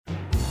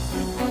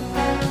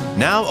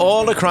Now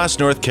all across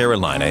North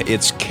Carolina,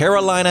 it's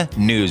Carolina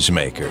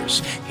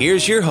Newsmakers.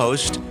 Here's your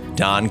host,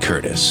 Don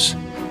Curtis.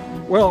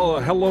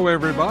 Well, hello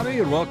everybody,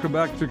 and welcome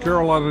back to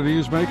Carolina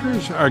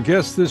Newsmakers. Our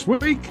guest this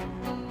week,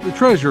 the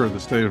Treasurer of the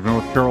state of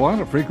North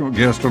Carolina, frequent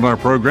guest on our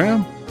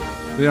program,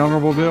 the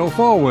Honorable Dale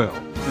Folwell.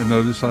 And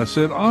notice I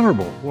said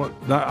honorable.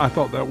 I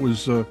thought that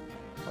was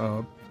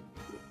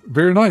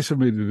very nice of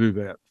me to do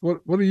that.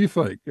 What do you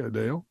think,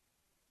 Dale?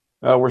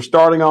 We're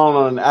starting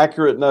on an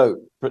accurate note.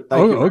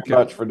 Thank you very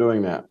much for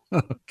doing that.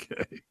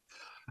 Okay.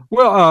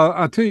 Well,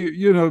 I tell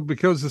you,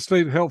 because the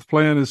state health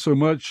plan is so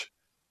much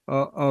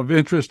of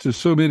interest to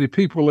so many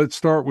people, let's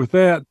start with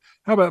that.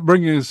 How about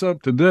bringing us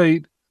up to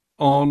date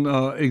on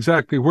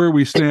exactly where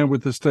we stand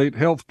with the state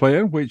health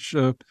plan, which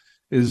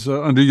is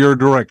under your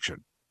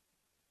direction?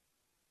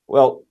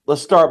 Well,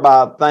 let's start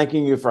by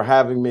thanking you for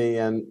having me,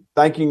 and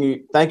thank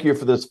you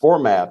for this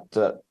format.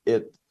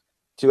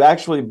 To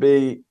actually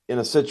be in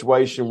a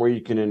situation where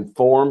you can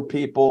inform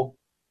people,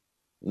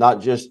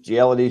 not just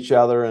yell at each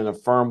other and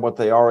affirm what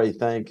they already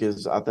think,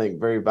 is, I think,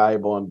 very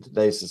valuable in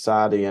today's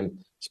society,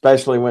 and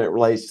especially when it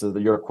relates to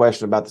your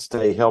question about the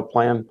state health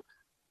plan.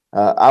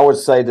 I would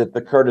say that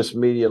the Curtis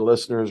Media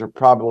listeners are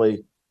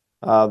probably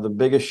the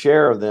biggest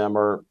share of them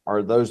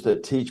are those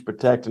that teach,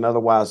 protect, and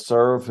otherwise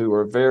serve, who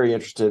are very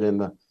interested in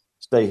the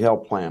state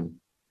health plan.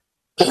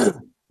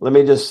 Let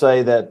me just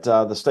say that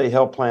the state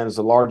health plan is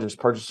the largest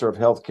purchaser of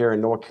health care in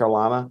North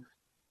Carolina,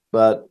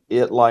 but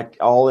it, like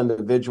all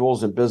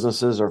individuals and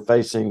businesses, are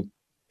facing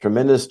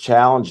tremendous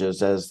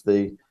challenges as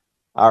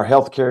our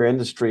healthcare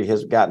industry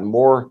has gotten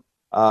more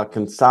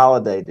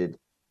consolidated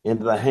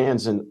into the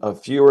hands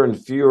of fewer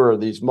and fewer of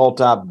these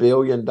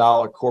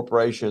multi-billion-dollar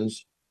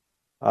corporations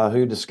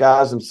who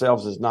disguise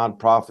themselves as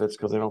nonprofits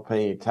because they don't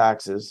pay any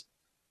taxes,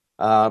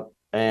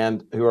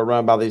 and who are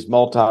run by these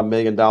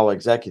multi-million-dollar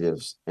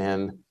executives.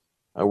 And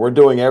we're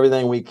doing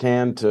everything we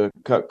can to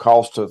cut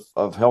costs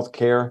of health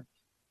care.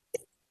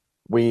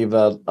 We've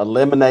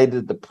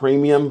eliminated the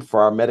premium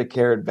for our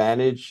Medicare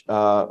Advantage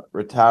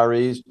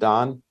retirees,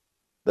 Don,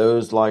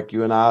 those like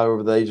you and I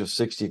over the age of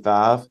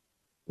 65.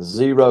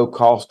 Zero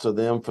cost to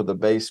them for the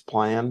base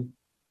plan,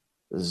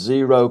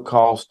 zero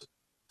cost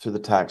to the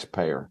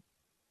taxpayer.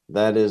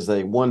 That is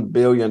a $1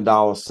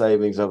 billion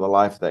savings over the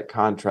life of that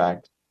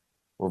contract.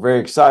 We're very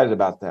excited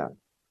about that.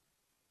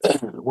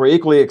 We're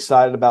equally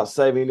excited about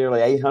saving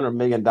nearly $800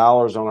 million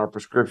on our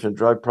prescription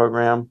drug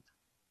program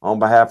on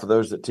behalf of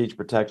those that teach,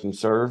 protect, and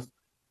serve.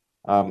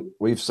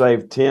 We've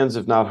saved tens,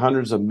 if not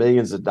hundreds of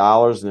millions of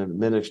dollars in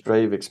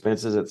administrative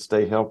expenses at the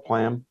state health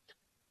plan.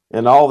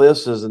 And all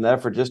this is an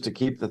effort just to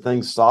keep the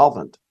thing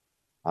solvent.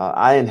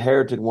 I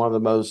inherited one of the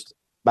most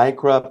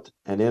bankrupt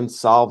and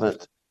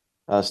insolvent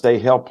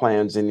state health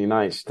plans in the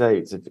United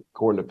States,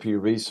 according to Pew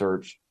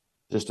Research,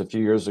 just a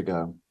few years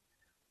ago.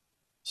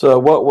 So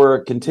what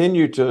we're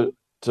continue to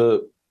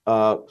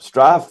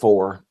strive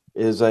for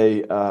is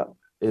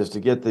to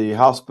get the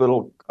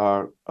hospital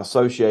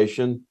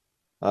association,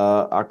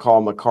 I call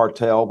them a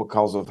cartel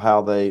because of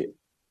how they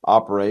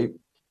operate,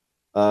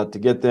 to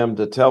get them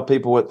to tell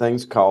people what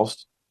things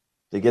cost,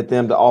 to get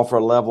them to offer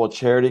a level of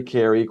charity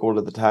care equal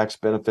to the tax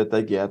benefit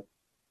they get,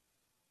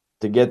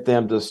 to get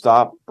them to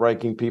stop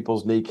breaking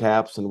people's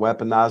kneecaps and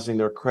weaponizing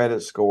their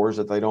credit scores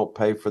if they don't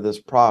pay for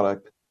this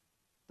product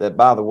that,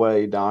 by the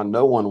way, Don,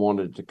 no one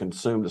wanted to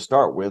consume to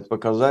start with,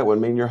 because that would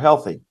mean you're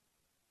healthy.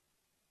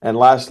 And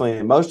lastly,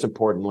 and most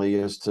importantly,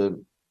 is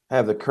to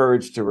have the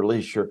courage to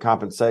release your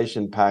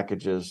compensation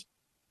packages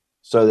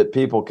so that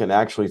people can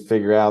actually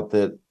figure out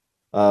that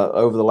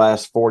over the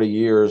last 40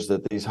 years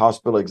that these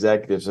hospital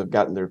executives have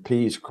gotten their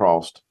P's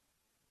crossed.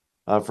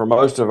 For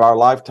most of our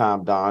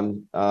lifetime,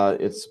 Don,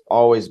 it's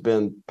always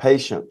been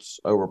patience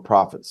over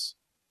profits.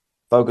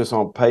 Focus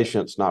on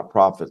patience, not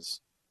profits.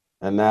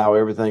 And now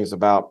everything's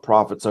about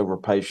profits over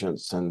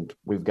patience, and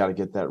we've got to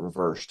get that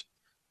reversed.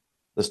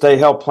 The state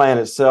health plan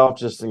itself,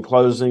 just in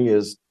closing,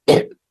 is,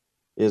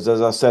 as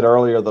I said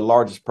earlier, the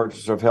largest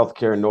purchaser of health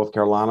care in North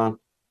Carolina.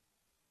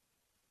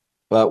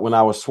 But when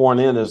I was sworn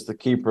in as the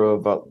keeper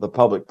of the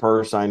public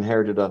purse, I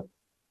inherited a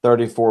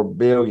 $34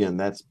 billion,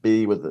 that's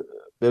B with a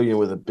billion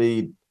with a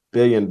B, $1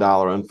 billion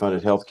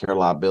unfunded health care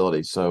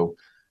liability. So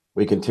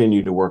we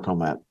continue to work on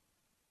that.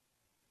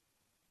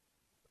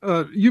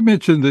 You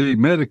mentioned the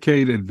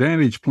Medicaid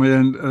Advantage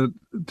plan.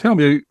 Tell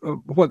me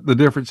what the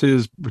difference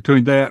is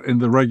between that and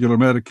the regular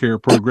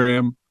Medicare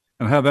program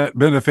and how that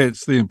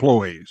benefits the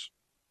employees.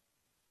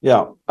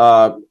 Yeah,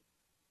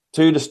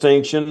 two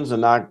distinctions,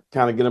 and I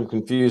kind of get them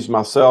confused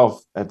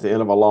myself at the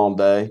end of a long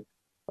day.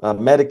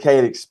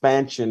 Medicaid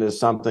expansion is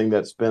something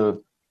that's been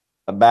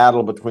a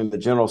battle between the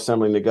General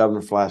Assembly and the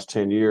governor for the last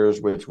 10 years,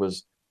 which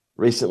was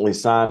recently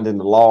signed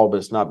into law, but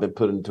it's not been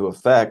put into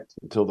effect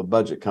until the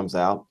budget comes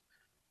out.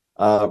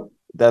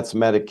 That's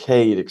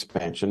Medicaid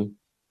expansion.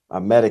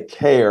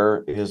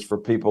 Medicare is for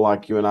people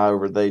like you and I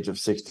over the age of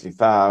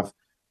 65,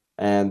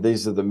 and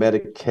these are the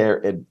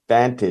Medicare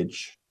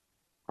Advantage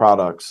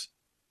products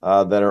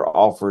that are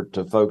offered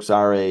to folks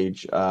our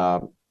age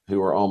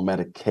who are on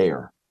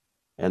Medicare.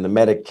 And the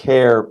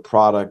Medicare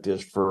product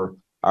is for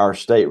our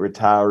state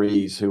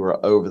retirees who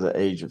are over the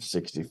age of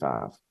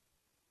 65.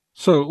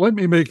 So let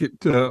me make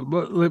it,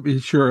 let me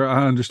sure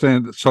I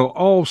understand. So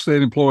all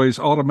state employees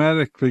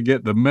automatically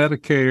get the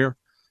Medicare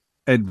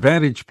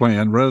Advantage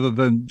plan rather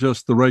than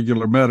just the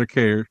regular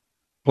Medicare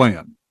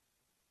plan.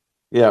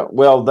 Yeah,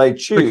 well, they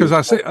choose. Because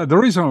I see the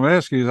reason I'm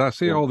asking is I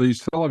see Yeah. all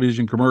these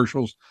television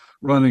commercials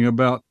running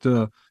about,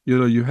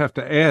 you have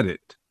to add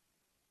it.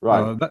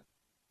 Right.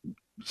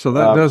 So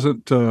that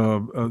doesn't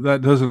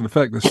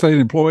affect the state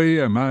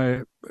employee. Am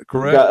I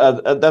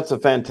correct? That's a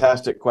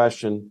fantastic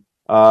question.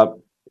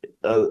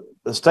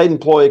 The state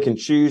employee can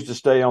choose to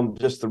stay on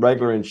just the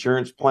regular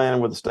insurance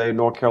plan with the state of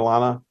North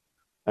Carolina,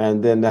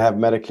 and then to have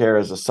Medicare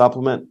as a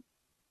supplement.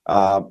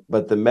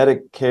 But the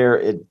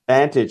Medicare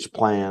Advantage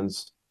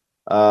plans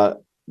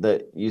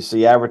that you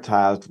see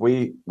advertised,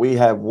 we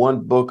have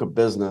one book of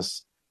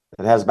business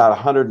that has about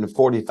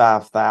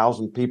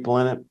 145,000 people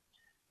in it,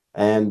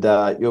 and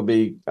you'll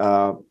be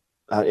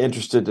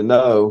interested to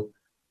know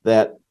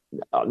that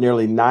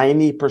nearly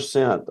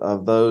 90%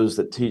 of those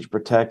that teach,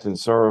 protect, and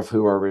serve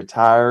who are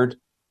retired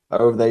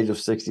over the age of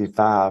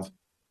 65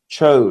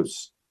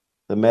 chose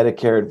the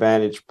Medicare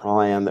Advantage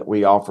plan that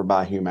we offer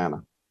by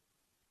Humana.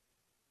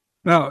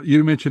 Now,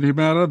 you mentioned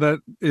Humana. That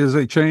is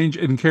a change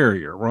in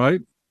carrier,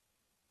 right?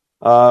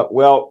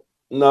 Well,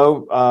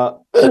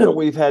 no,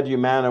 we've had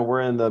Humana.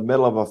 We're in the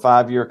middle of a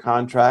 5-year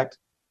contract.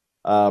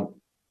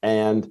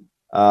 And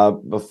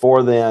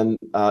before then,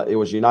 it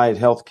was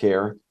United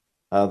Healthcare.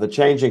 The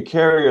change in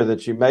carrier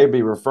that you may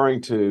be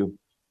referring to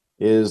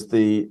is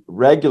the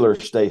regular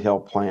state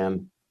health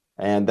plan,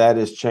 and that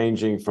is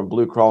changing from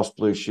Blue Cross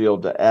Blue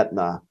Shield to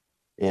Aetna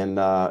in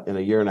a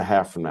year and a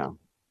half from now.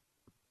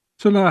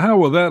 So now, how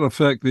will that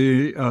affect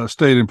the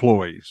state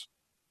employees?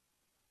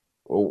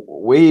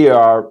 We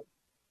are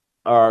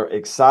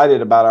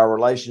excited about our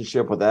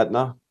relationship with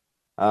Aetna.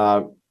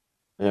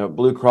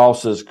 Blue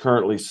Cross is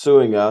currently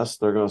suing us.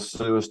 They're going to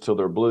sue us till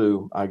they're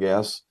blue, I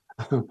guess.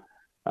 But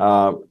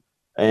I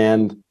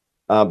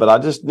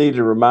just need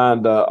to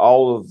remind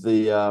all of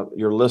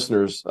your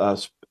listeners,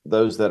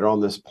 those that are on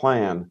this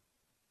plan,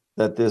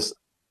 that this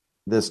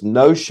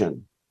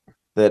notion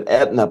that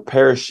Aetna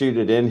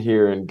parachuted in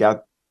here and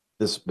got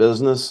this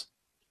business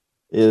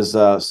is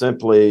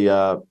simply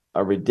a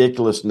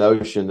ridiculous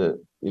notion that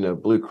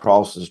Blue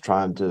Cross is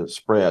trying to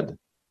spread.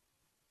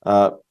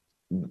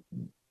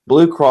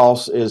 Blue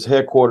Cross is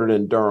headquartered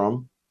in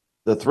Durham.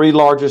 The 3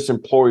 largest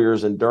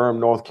employers in Durham,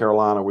 North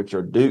Carolina, which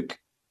are Duke,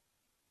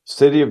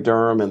 City of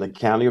Durham, and the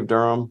County of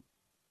Durham,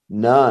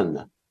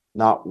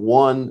 not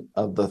one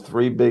of the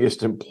 3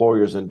 biggest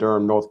employers in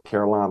Durham, North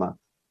Carolina,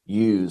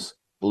 use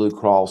Blue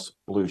Cross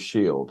Blue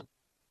Shield.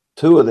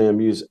 2 of them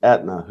use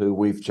Aetna, who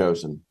we've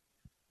chosen.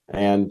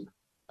 And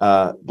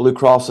Blue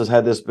Cross has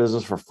had this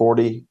business for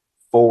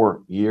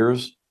 44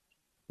 years.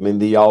 I mean,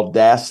 the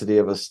audacity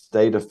of a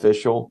state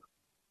official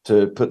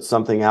to put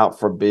something out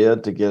for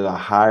bid to get a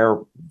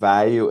higher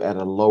value at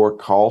a lower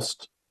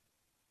cost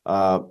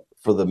for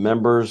the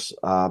members.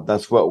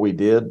 That's what we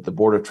did. The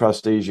Board of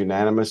Trustees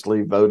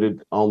unanimously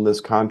voted on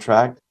this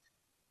contract.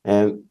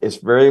 And it's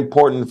very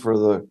important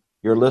for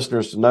your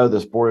listeners to know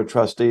this Board of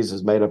Trustees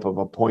is made up of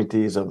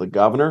appointees of the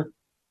governor,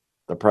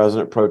 the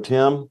president pro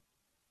tem,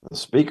 the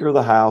Speaker of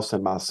the House,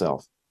 and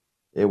myself.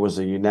 It was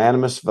a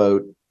unanimous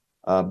vote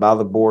by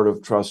the Board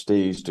of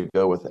Trustees to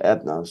go with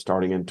Aetna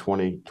starting in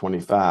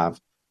 2025.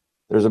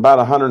 There's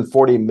about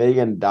 $140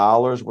 million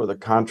worth of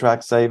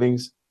contract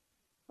savings.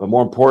 But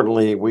more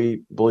importantly,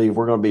 we believe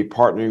we're going to be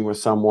partnering with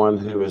someone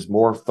who is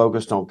more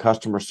focused on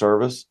customer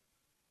service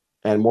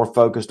and more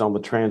focused on the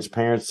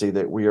transparency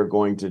that we are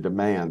going to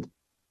demand.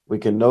 We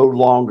can no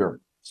longer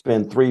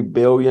spend $3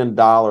 billion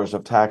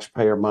of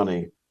taxpayer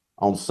money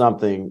on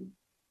something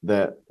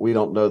that we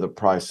don't know the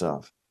price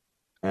of.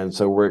 And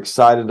so we're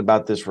excited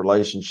about this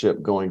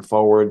relationship going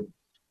forward.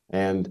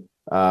 And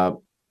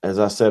as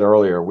I said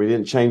earlier, we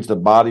didn't change the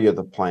body of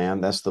the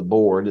plan. That's the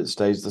board. It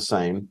stays the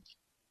same.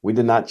 We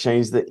did not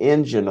change the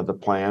engine of the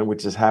plan,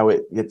 which is how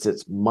it gets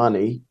its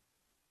money.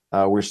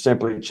 We're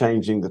simply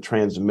changing the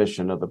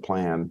transmission of the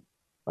plan,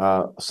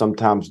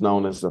 sometimes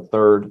known as the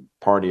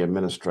third-party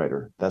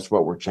administrator. That's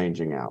what we're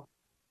changing out.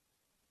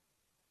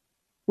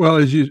 Well,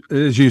 as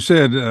you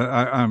said,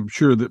 I'm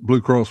sure that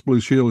Blue Cross Blue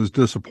Shield is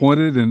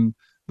disappointed, and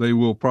they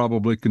will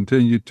probably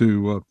continue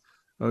to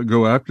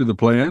go after the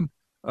plan.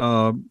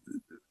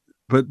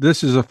 But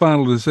this is a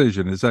final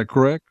decision. Is that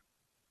correct?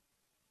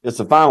 It's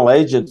a final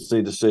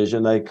agency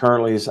decision. They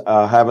currently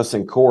have us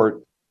in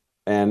court.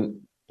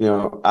 And,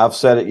 I've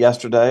said it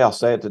yesterday, I'll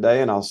say it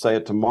today, and I'll say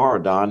it tomorrow,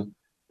 Don.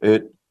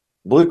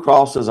 Blue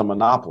Cross is a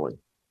monopoly.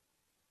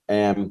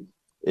 And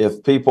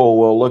if people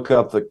will look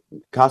up the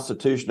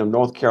Constitution of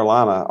North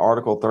Carolina,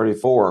 Article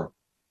 34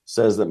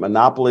 says that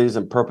monopolies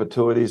and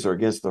perpetuities are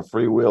against the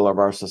free will of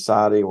our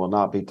society, will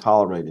not be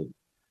tolerated.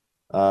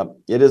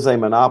 It is a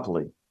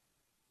monopoly.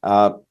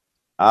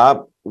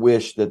 I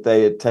wish that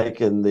they had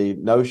taken the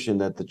notion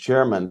that the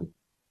chairman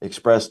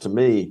expressed to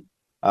me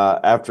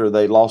after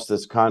they lost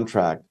this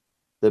contract,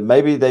 that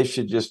maybe they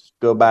should just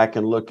go back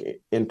and look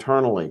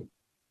internally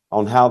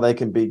on how they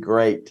can be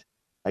great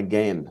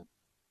again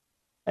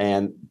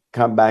and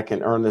come back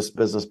and earn this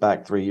business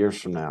back 3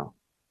 years from now.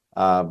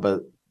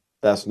 But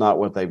that's not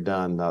what they've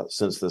done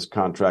since this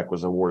contract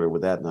was awarded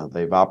with Aetna.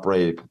 They've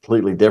operated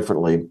completely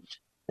differently.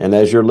 And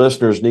as your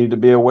listeners need to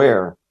be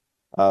aware,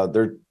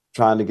 they're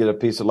trying to get a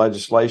piece of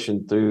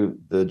legislation through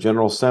the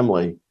General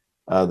Assembly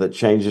that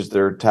changes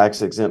their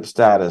tax-exempt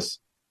status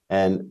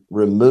and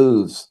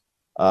removes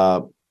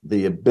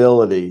the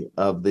ability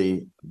of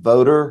the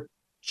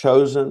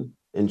voter-chosen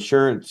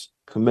insurance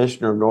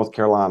commissioner of North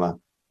Carolina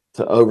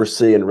to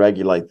oversee and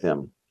regulate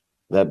them.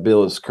 That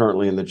bill is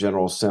currently in the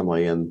General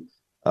Assembly, and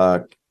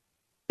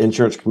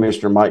Insurance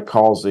Commissioner Mike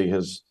Causey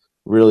has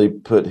really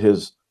put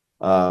his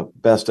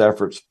best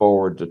efforts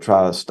forward to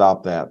try to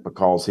stop that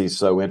because he's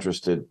so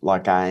interested,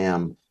 like I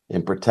am,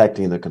 in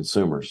protecting the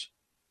consumers.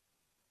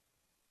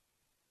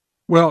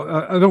 Well,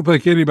 I don't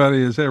think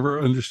anybody has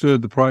ever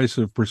understood the price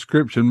of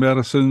prescription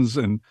medicines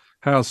and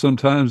how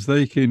sometimes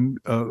they can,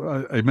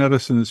 a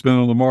medicine that's been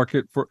on the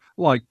market for,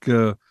 like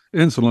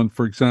insulin,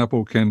 for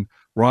example, can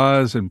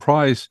rise in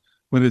price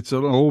when it's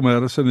an old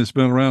medicine that's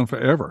been around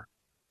forever.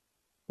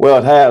 Well,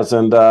 it has.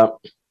 And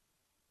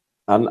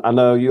I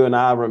know you and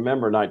I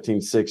remember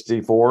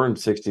 1964 and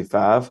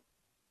 65.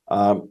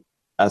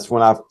 That's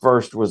when I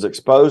first was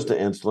exposed to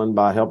insulin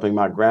by helping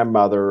my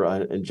grandmother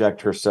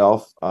inject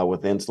herself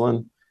with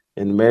insulin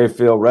in the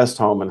Maryfield Rest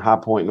Home in High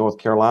Point, North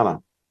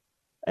Carolina.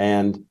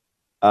 And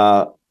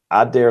I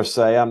dare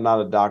say I'm not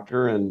a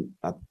doctor, and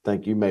I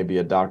think you may be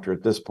a doctor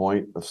at this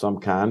point of some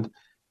kind,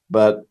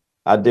 but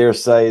I dare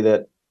say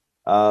that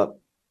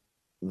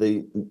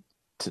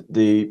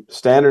the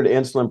standard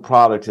insulin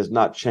product has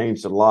not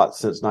changed a lot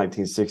since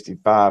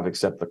 1965,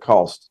 except the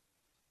cost.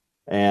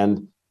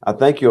 And I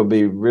think you'll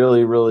be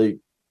really, really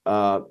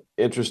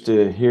interested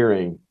in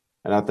hearing,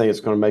 and I think it's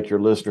going to make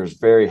your listeners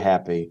very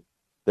happy,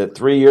 that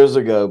 3 years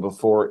ago,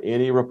 before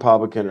any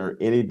Republican or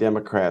any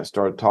Democrat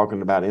started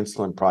talking about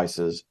insulin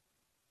prices,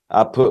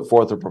 I put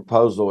forth a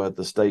proposal at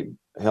the State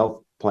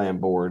Health Plan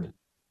Board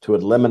to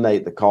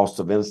eliminate the cost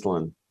of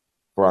insulin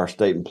for our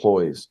state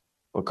employees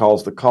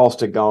because the cost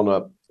had gone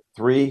up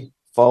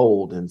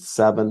threefold in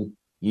 7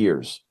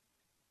 years.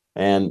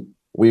 And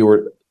we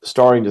were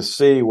starting to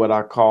see what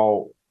I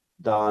call,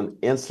 Don,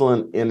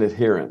 insulin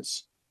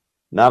inadherence.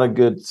 Not a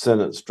good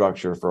sentence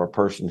structure for a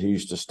person who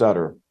used to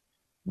stutter,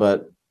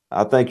 but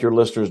I think your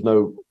listeners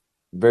know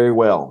very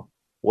well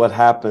what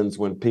happens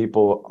when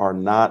people are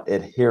not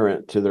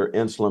adherent to their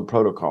insulin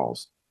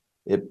protocols.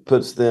 It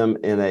puts them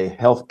in a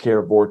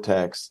healthcare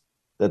vortex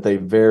that they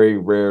very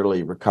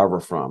rarely recover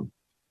from.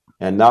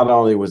 And not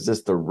only was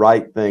this the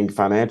right thing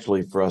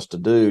financially for us to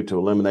do to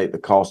eliminate the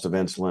cost of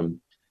insulin,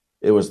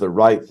 it was the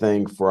right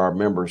thing for our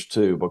members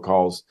too,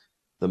 because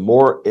the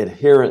more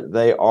adherent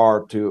they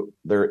are to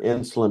their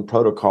insulin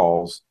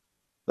protocols,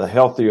 the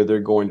healthier they're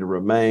going to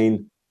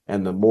remain,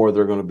 and the more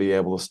they're going to be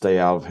able to stay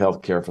out of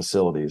healthcare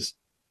facilities.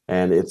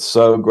 And it's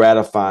so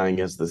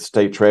gratifying as the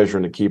state treasurer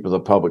and the keeper of the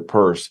public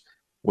purse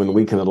when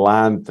we can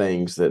align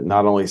things that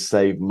not only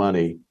save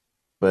money,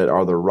 but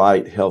are the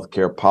right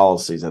healthcare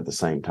policies at the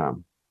same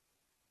time.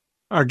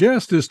 Our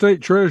guest is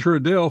State Treasurer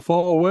Dale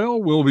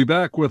Folwell. We'll be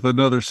back with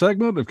another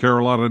segment of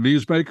Carolina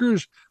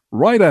Newsmakers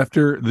right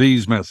after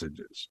these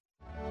messages.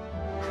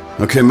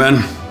 Okay, men,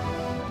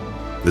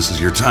 this is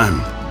your time.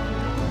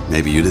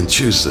 Maybe you didn't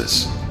choose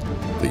this,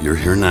 but you're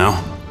here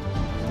now.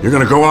 You're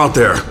going to go out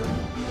there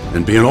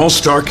and be an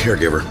all-star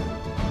caregiver.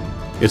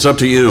 It's up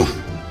to you.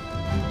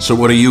 So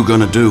what are you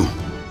going to do?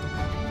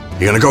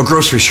 You're going to go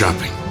grocery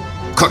shopping,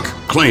 cook,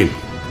 clean,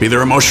 be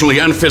there emotionally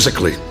and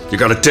physically. You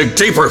got to dig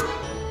deeper.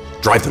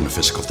 Drive them to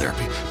physical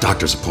therapy,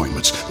 doctor's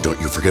appointments. Don't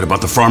you forget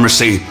about the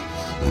pharmacy.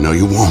 I know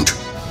you won't,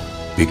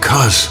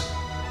 because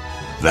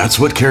that's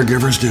what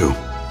caregivers do.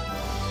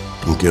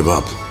 Don't give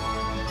up.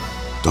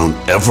 Don't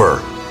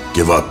ever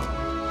give up.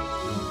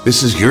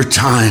 This is your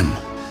time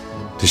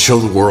to show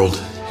the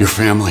world, your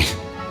family,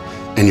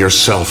 and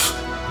yourself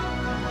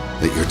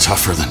that you're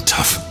tougher than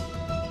tough.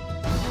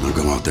 Now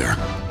go out there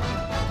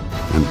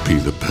and be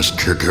the best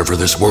caregiver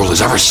this world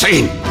has ever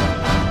seen.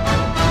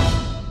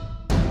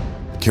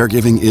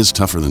 Caregiving is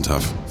tougher than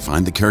tough.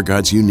 Find the care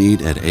guides you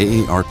need at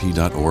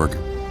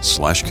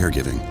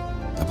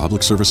aarp.org/caregiving. A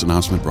public service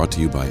announcement brought to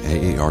you by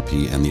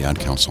AARP and the Ad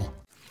Council.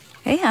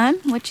 Hey, hon,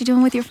 what you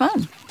doing with your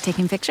phone?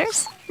 Taking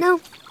pictures?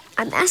 No,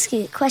 I'm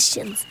asking it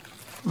questions.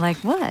 Like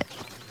what?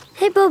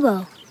 Hey,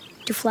 Bobo,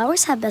 do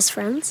flowers have best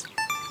friends?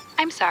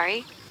 I'm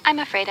sorry. I'm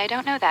afraid I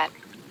don't know that.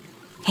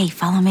 Hey,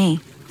 follow me.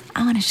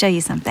 I want to show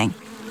you something.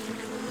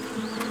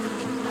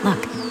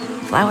 Look,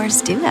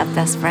 flowers do have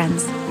best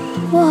friends.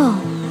 Whoa.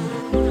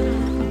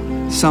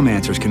 Some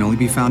answers can only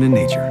be found in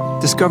nature.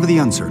 Discover the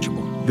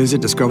unsearchable. Visit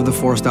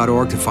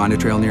discovertheforest.org to find a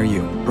trail near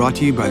you. Brought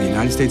to you by the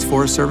United States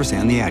Forest Service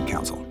and the Ad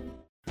Council.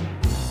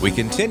 We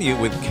continue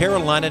with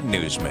Carolina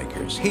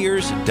Newsmakers.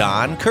 Here's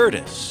Don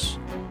Curtis.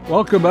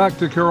 Welcome back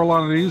to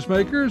Carolina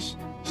Newsmakers.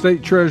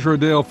 State Treasurer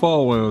Dale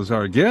Folwell is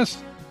our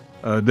guest.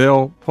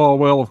 Dale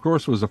Folwell, of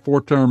course, was a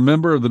four-term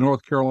member of the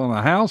North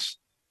Carolina House.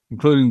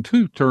 including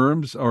 2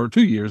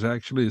 years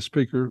actually, as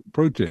Speaker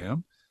Pro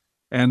Tem.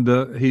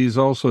 And he's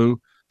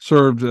also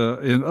served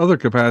in other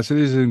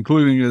capacities,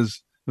 including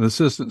as an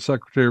Assistant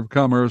Secretary of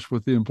Commerce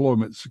with the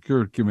Employment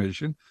Security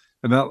Commission,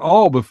 and that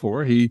all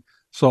before he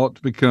sought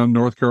to become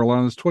North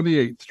Carolina's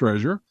 28th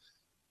treasurer,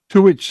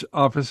 to which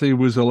office he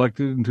was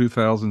elected in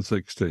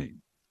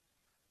 2016.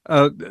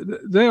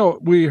 Dale,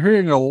 we're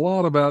hearing a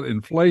lot about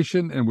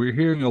inflation and we're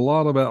hearing a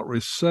lot about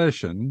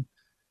recession.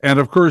 And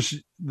of course,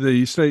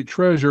 the state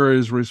treasurer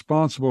is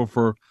responsible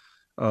for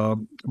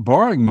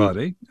borrowing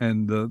money.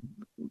 And of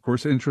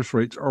course, interest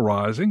rates are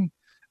rising,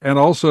 and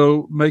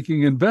also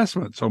making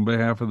investments on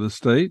behalf of the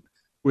state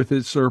with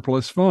its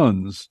surplus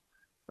funds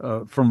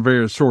from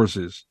various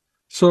sources.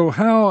 So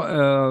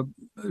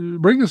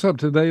bring us up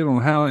to date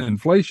on how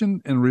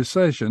inflation and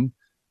recession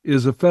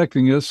is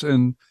affecting us,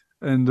 and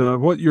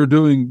what you're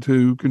doing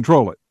to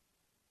control it.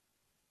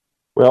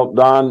 Well,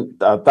 Don,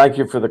 thank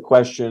you for the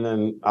question.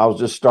 And I'll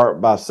just start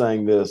by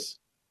saying this.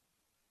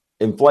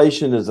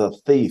 Inflation is a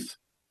thief.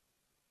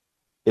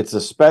 It's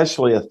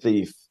especially a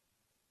thief.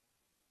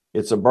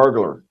 It's a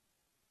burglar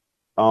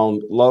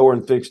on lower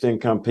and fixed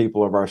income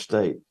people of our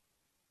state.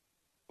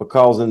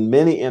 Because in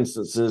many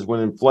instances,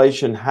 when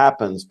inflation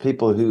happens,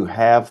 people who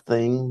have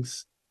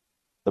things,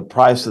 the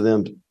price of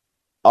them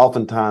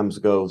oftentimes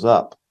goes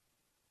up.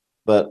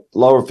 But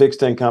lower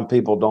fixed income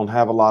people don't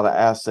have a lot of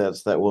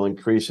assets that will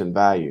increase in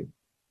value.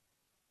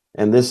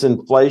 And this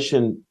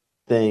inflation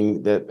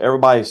thing that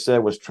everybody said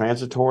was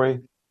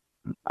transitory,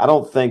 I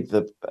don't think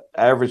the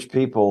average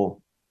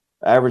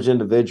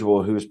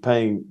individual who's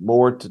paying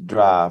more to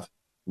drive,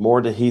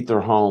 more to heat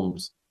their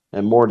homes,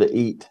 and more to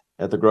eat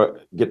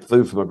get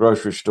food from a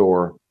grocery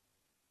store,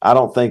 I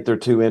don't think they're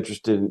too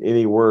interested in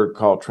any word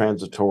called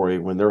transitory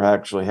when they're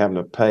actually having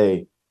to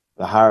pay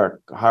the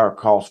higher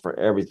cost for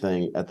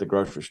everything at the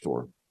grocery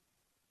store.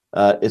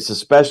 It's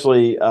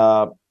especially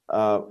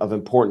of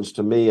importance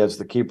to me as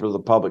the keeper of the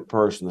public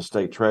purse and the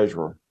state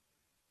treasurer.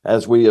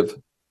 As we have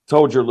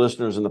told your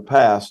listeners in the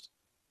past,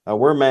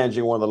 we're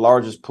managing one of the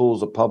largest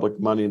pools of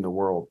public money in the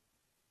world.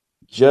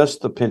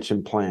 Just the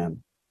pension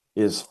plan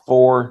is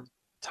 4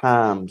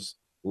 times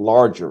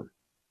larger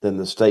than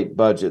the state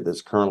budget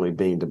that's currently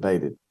being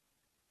debated.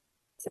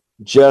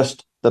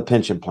 Just the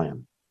pension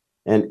plan.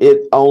 And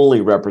it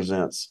only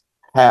represents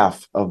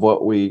half of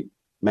what we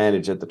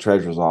manage at the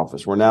Treasurer's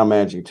office. We're now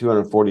managing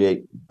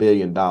 $248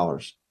 billion.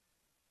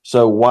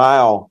 So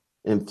while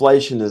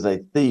inflation is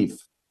a thief,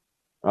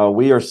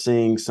 we are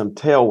seeing some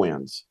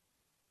tailwinds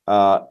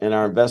in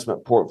our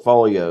investment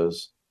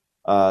portfolios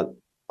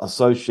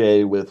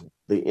associated with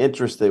the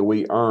interest that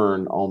we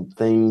earn on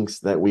things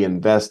that we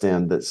invest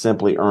in that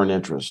simply earn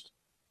interest,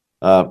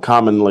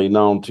 commonly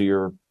known to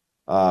your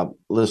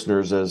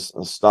listeners as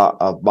stock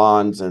of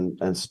bonds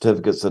and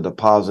certificates of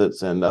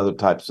deposits and other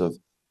types of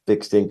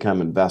fixed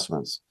income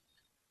investments.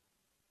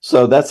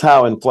 So that's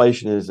how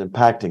inflation is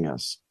impacting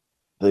us.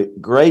 The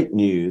great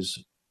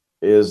news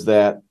is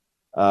that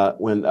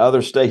when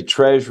other state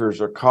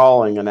treasurers are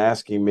calling and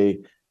asking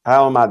me,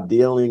 how am I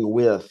dealing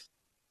with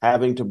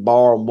having to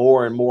borrow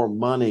more and more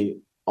money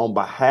on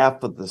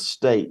behalf of the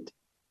state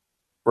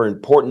for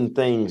important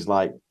things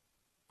like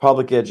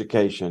public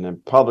education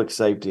and public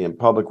safety and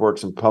public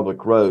works and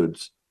public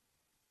roads,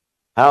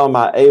 how am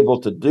I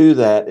able to do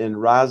that in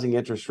rising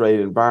interest rate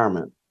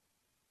environment?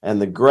 And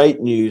the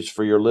great news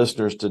for your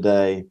listeners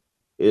today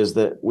is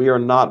that we are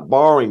not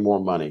borrowing more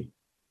money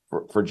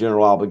for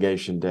general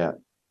obligation debt.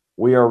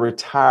 We are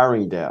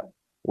retiring debt.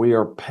 We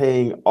are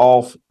paying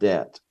off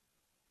debt.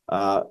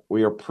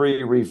 We are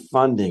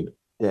pre-refunding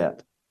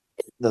debt.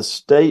 The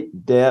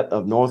state debt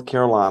of North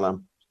Carolina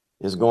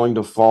is going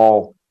to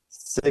fall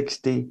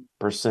 60%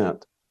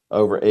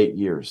 over 8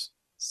 years,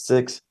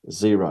 60.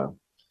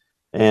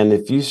 And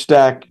if you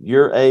stack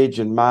your age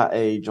and my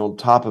age on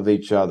top of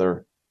each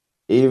other,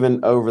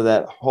 even over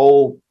that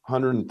whole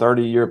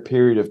 130-year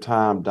period of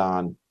time,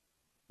 Don,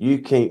 you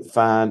can't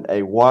find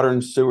a water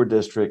and sewer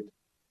district,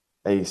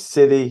 a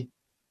city,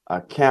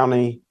 a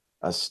county,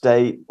 a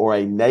state, or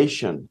a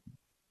nation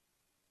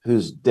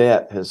whose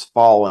debt has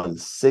fallen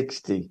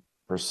 60%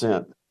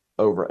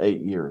 over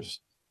 8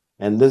 years.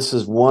 And this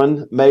is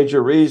one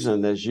major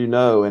reason, as you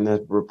know, and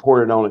have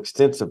reported on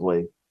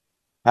extensively,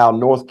 how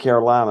North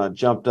Carolina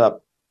jumped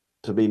up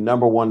to be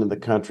number one in the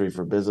country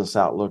for business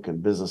outlook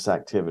and business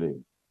activity.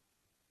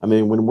 I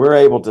mean, when we're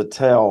able to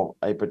tell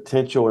a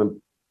potential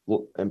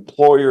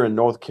employer in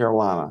North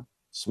Carolina,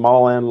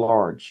 small and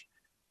large,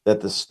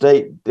 that the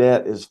state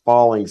debt is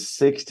falling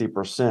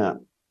 60%,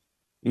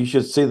 you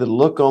should see the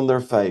look on their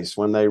face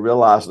when they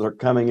realize they're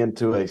coming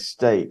into a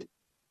state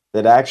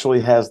that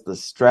actually has the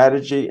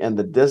strategy and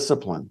the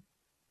discipline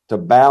to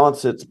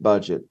balance its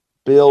budget,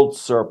 build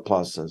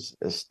surpluses,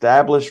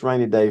 establish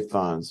rainy day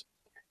funds,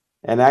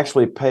 and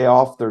actually pay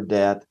off their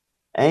debt,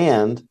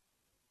 and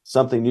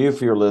something new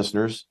for your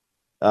listeners,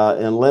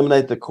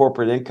 eliminate the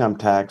corporate income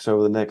tax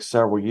over the next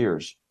several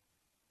years.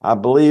 I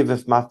believe,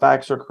 if my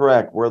facts are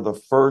correct, we're the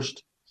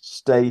first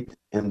state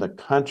in the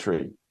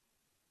country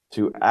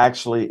to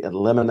actually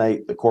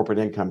eliminate the corporate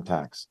income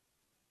tax.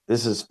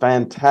 This is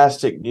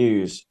fantastic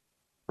news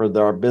for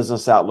our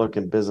business outlook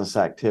and business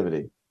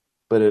activity,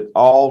 but it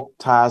all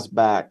ties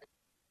back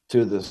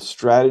to the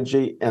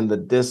strategy and the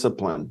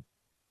discipline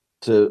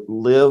to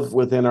live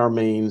within our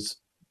means,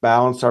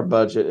 balance our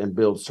budget, and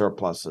build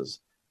surpluses.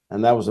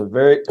 And that was a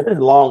very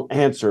long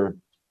answer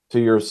to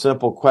your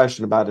simple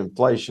question about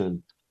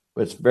inflation,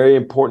 but it's very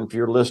important for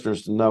your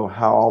listeners to know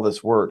how all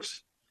this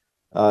works.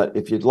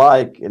 If you'd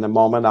like, in a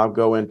moment, I'll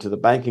go into the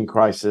banking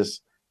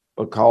crisis,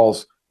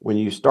 because when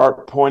you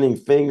start pointing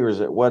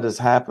fingers at what has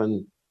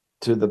happened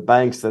to the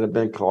banks that have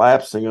been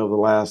collapsing over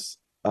the last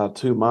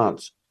 2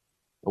 months,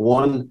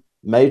 one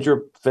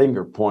major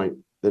finger point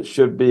that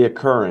should be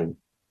occurring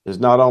is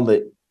not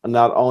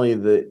only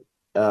the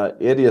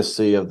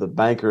idiocy of the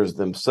bankers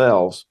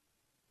themselves,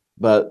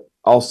 but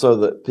also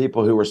the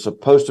people who were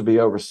supposed to be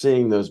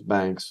overseeing those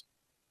banks.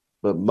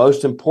 But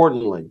most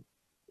importantly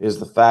is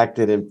the fact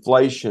that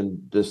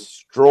inflation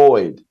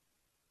destroyed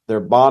their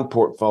bond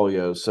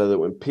portfolios, so that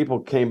when people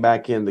came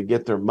back in to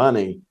get their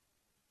money,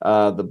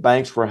 the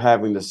banks were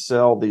having to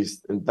sell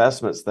these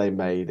investments they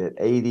made at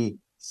 80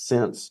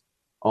 cents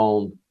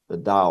on the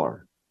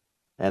dollar.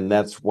 And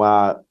that's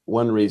why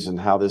one reason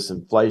how this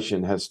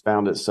inflation has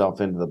found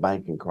itself into the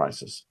banking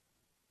crisis.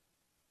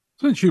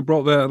 Since you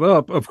brought that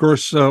up, of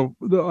course, a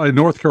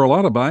North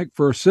Carolina bank,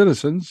 First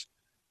Citizens,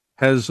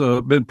 has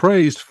been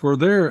praised for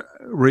their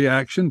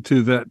reaction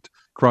to that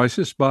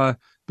crisis by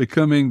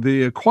becoming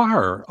the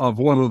acquirer of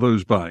one of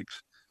those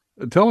banks.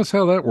 Tell us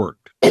how that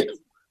worked.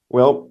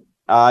 Well,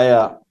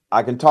 I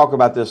can talk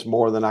about this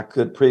more than I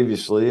could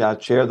previously. I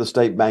chair the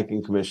State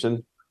Banking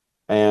Commission,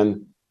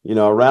 and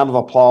a round of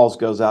applause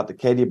goes out to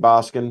Katie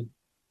Boskin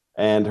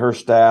and her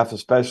staff,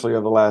 especially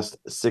over the last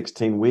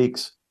 16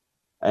 weeks,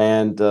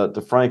 and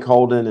to Frank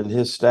Holden and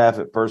his staff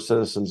at First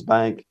Citizens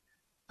Bank,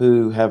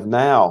 who have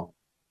now,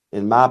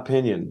 in my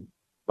opinion,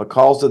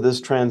 because of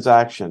this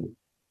transaction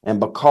and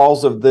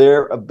because of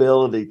their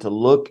ability to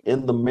look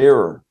in the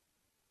mirror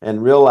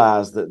and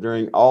realize that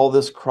during all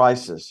this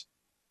crisis,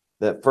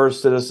 that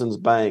First Citizens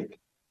Bank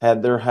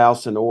had their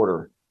house in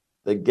order,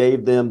 that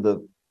gave them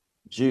the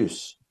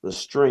juice, the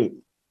strength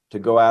to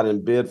go out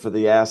and bid for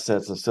the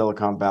assets of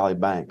Silicon Valley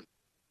Bank.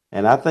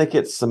 And I think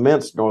it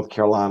cements North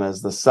Carolina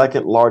as the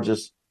second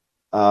largest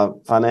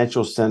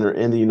financial center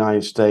in the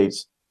United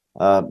States,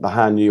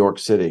 behind New York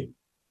City.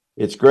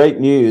 It's great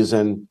news.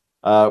 And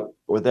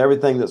with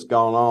everything that's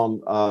gone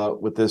on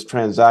with this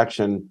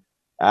transaction,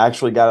 I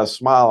actually got a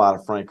smile out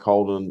of Frank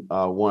Holden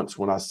once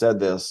when I said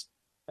this.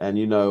 And,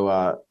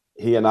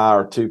 he and I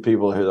are two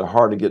people who are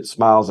hard to get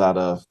smiles out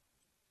of.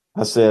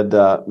 I said,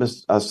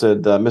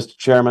 Mr.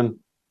 Chairman,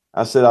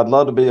 I said, I'd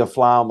love to be a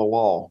fly on the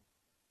wall.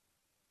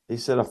 He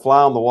said, a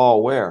fly on the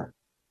wall where?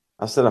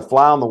 I said, a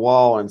fly on the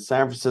wall in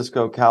San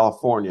Francisco,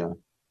 California,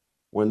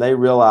 when they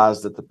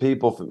realized that the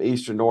people from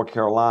Eastern North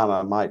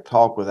Carolina might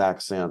talk with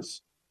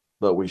accents,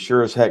 but we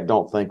sure as heck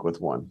don't think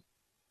with one.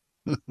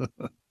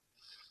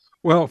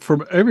 Well,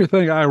 from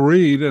everything I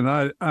read,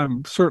 and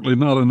I'm certainly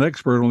not an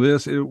expert on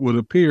this, it would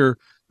appear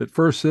that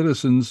First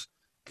Citizens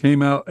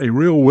came out a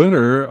real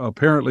winner.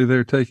 Apparently,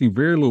 they're taking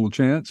very little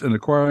chance in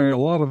acquiring a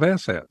lot of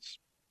assets.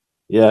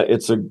 Yeah,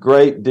 it's a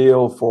great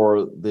deal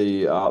for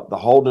the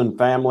Holden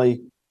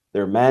family,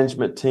 their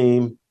management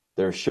team,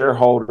 their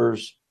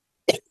shareholders,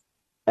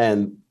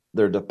 and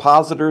their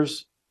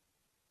depositors,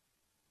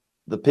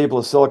 the people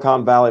of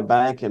Silicon Valley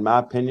Bank, in my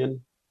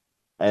opinion,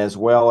 as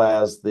well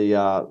as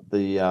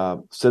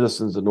the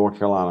citizens of North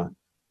Carolina.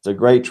 It's a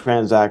great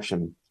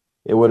transaction.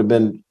 It would have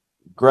been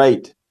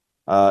great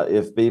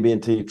if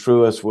BB&T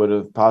Truist would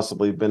have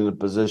possibly been in a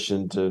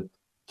position to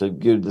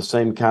give the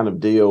same kind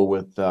of deal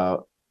with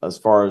as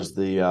far as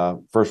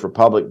the First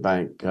Republic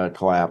Bank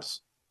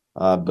collapse.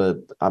 But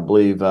I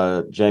believe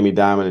Jamie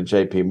Dimon and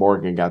JP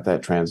Morgan got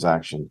that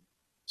transaction.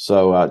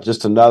 So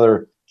just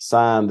another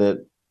sign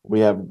that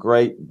we have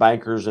great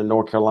bankers in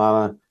North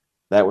Carolina.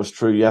 That was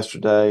true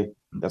yesterday.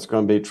 That's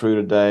going to be true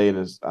today,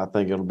 and I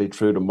think it'll be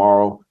true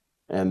tomorrow.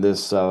 And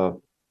this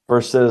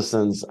First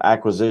Citizens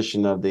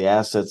acquisition of the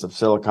assets of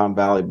Silicon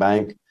Valley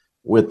Bank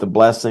with the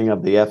blessing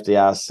of the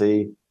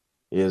FDIC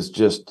is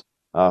just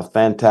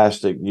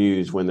fantastic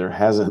news when there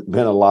hasn't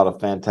been a lot of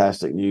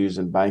fantastic news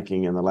in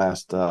banking in the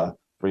last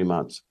 3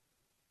 months.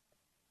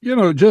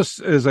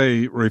 Just as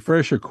a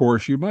refresher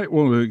course, you might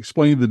want to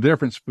explain the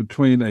difference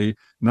between a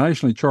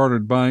nationally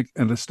chartered bank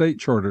and a state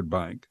chartered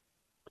bank.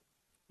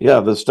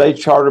 Yeah, the state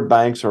chartered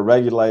banks are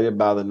regulated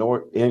by the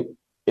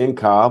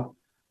NCOB,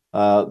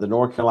 the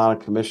North Carolina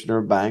Commissioner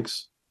of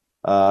Banks.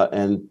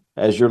 And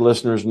as your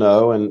listeners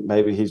know, and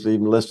maybe he's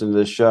even listening to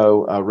this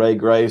show, Ray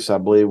Grace, I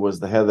believe, was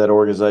the head of that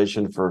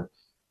organization for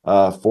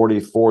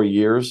 44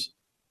 years.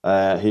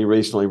 He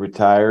recently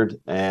retired.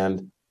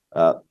 And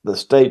the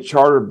state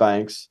chartered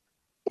banks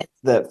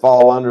that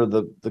fall under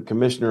the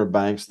Commissioner of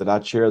Banks, that I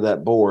chair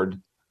that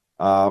board,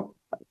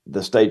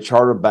 the state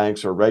charter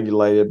banks are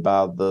regulated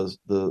by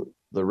the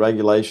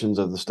regulations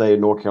of the state of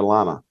North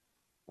Carolina,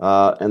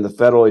 and the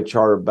federally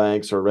chartered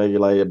banks are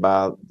regulated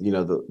by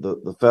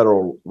the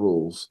federal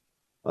rules.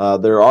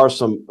 there are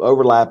some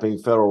overlapping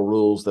federal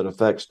rules that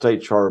affect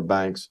state chartered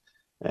banks.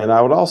 And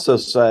I would also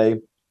say,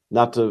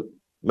 not to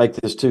make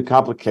this too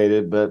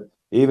complicated, but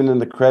even in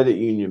the credit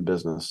union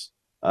business,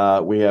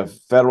 we have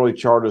federally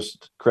chartered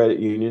credit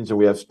unions and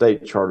we have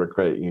state chartered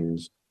credit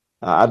unions.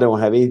 I don't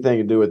have anything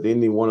to do with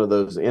any one of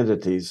those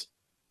entities.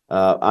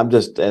 I'm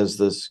just, as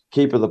this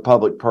keeper of the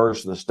public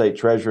purse and the state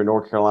treasurer in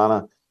North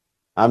Carolina,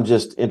 I'm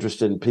just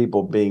interested in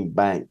people being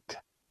banked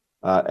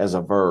as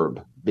a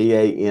verb,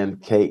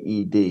 banked.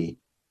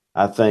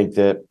 I think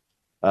that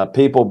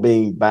people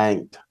being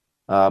banked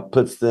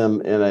puts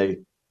them in a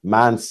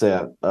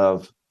mindset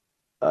of,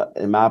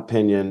 in my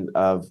opinion,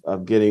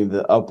 of getting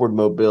the upward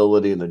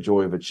mobility and the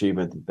joy of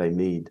achievement that they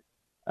need.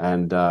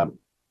 And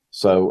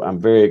so I'm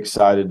very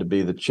excited to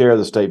be the chair of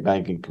the State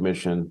Banking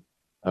Commission.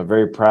 I'm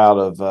very proud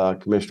of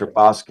Commissioner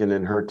Boskin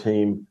and her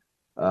team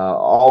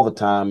all the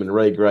time, and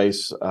Ray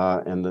Grace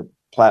and the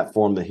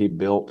platform that he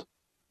built.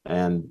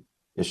 And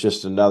it's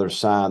just another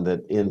sign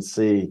that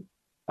NC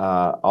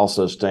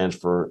also stands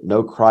for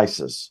no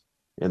crisis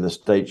in the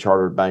state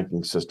chartered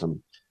banking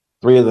system.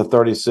 3 of the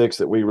 36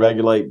 that we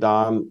regulate,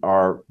 Don,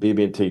 are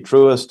BB&T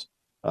Truist,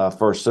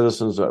 First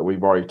Citizens that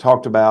we've already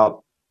talked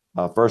about,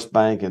 First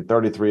Bank, and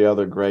 33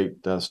 other great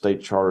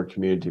state chartered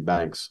community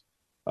banks.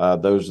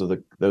 That's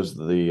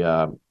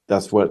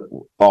what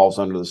falls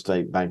under the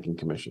State Banking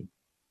Commission.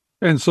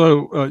 And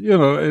so,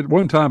 at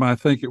one time, I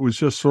think it was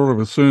just sort of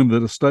assumed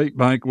that a state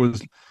bank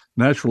was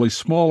naturally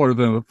smaller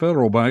than a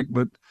federal bank,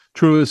 but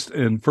Truist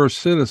and First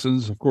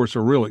Citizens, of course,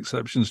 are real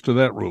exceptions to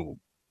that rule.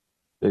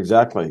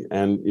 Exactly.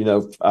 And,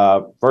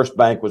 First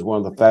Bank was one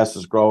of the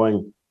fastest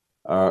growing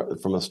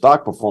from a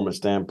stock performance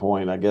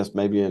standpoint, I guess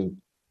maybe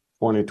in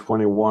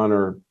 2021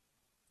 or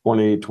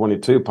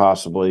 2022,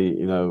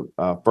 possibly,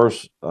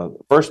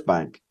 First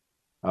Bank,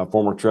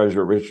 former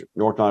Treasurer,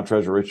 North Carolina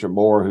Treasurer Richard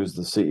Moore, who's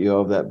the CEO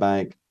of that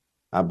bank,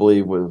 I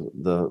believe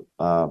was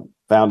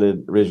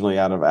founded originally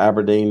out of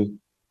Aberdeen,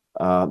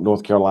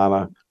 North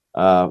Carolina.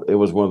 It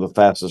was one of the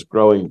fastest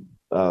growing,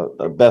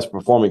 best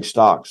performing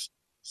stocks.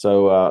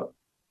 So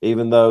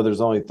even though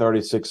there's only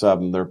 36 of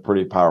them, they're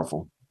pretty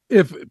powerful.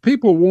 If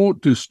people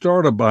want to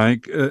start a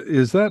bank,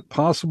 is that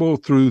possible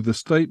through the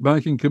State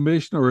Banking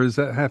Commission, or does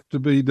that have to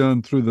be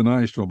done through the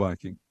national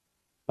banking?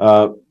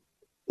 Not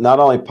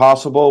only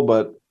possible,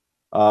 but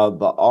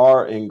the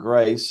R in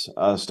GRACE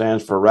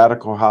stands for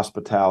radical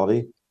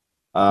hospitality.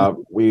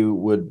 We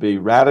would be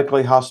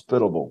radically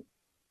hospitable.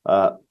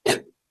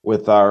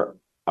 With our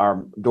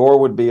door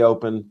would be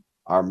open,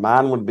 our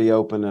mind would be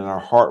open, and our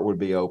heart would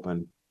be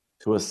open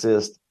to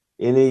assist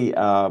any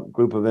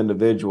group of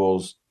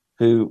individuals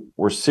who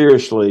were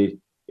seriously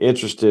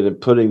interested in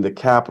putting the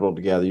capital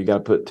together. You got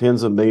to put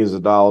tens of millions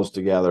of dollars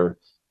together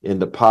in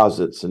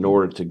deposits in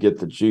order to get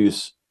the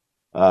juice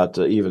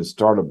to even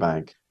start a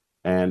bank.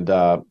 And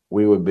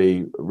we would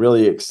be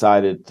really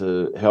excited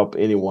to help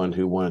anyone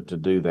who wanted to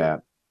do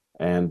that.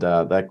 And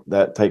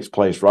that takes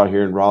place right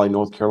here in Raleigh,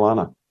 North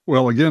Carolina.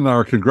 Well, again,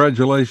 our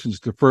congratulations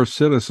to First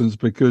Citizens,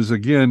 because,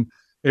 again,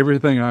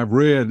 everything I've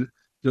read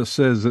just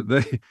says that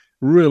they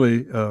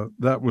really,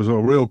 that was a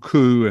real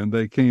coup, and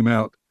they came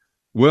out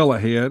well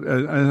ahead.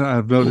 And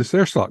I've noticed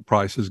their stock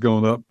price has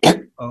gone up.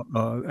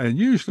 And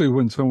usually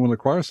when someone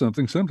acquires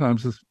something,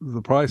 sometimes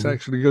the price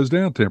actually goes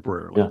down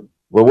temporarily. Yeah.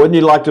 Well, wouldn't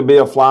you like to be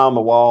a fly on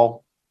the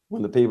wall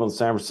when the people in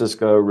San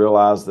Francisco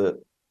realize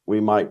that we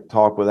might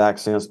talk with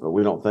accents, but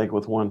we don't think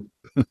with one?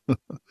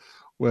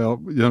 Well,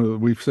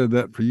 we've said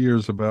that for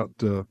years about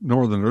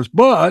Northerners.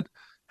 But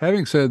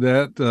having said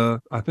that,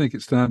 I think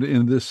it's time to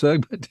end this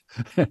segment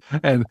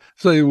and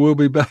say we'll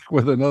be back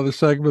with another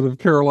segment of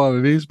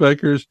Carolina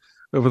Newsmakers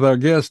with our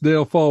guest,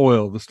 Dale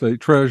Folwell, the State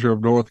Treasurer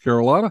of North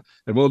Carolina.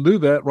 And we'll do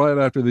that right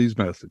after these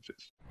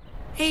messages.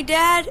 Hey,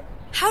 Dad,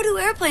 how do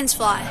airplanes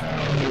fly?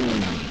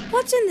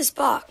 What's in this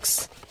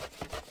box?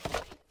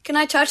 Can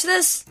I touch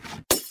this?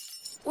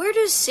 Where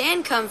does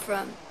sand come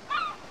from?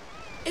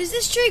 Is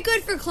this tree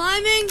good for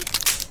climbing?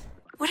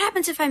 What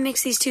happens if I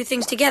mix these two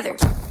things together?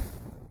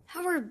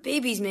 How are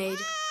babies made?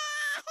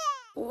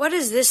 What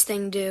does this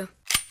thing do?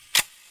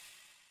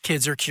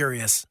 Kids are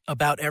curious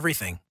about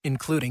everything,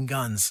 including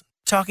guns.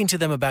 Talking to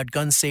them about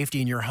gun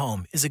safety in your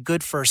home is a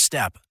good first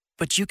step,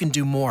 but you can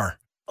do more.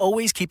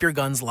 Always keep your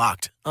guns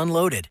locked,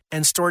 unloaded,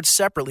 and stored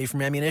separately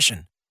from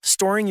ammunition.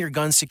 Storing your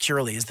guns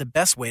securely is the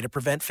best way to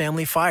prevent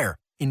family fire,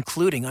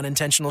 including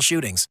unintentional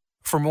shootings.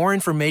 For more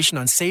information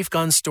on safe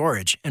gun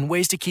storage and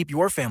ways to keep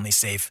your family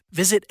safe,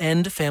 visit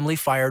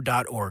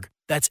endfamilyfire.org.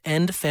 That's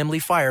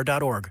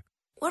endfamilyfire.org.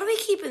 What do we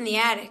keep in the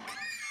attic?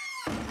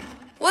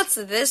 What's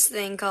this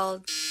thing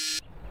called?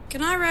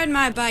 Can I ride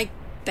my bike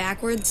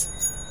backwards?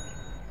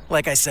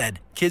 Like I said,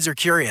 kids are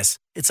curious.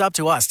 It's up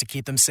to us to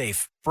keep them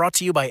safe. Brought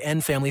to you by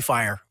End Family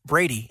Fire,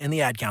 Brady, and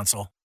the Ad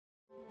Council.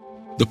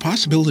 The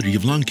possibility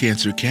of lung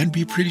cancer can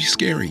be pretty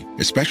scary,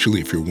 especially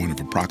if you're one of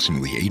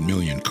approximately 8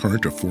 million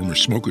current or former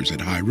smokers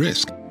at high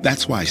risk.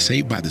 That's why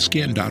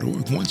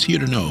SaveByTheScan.org wants you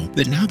to know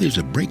that now there's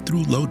a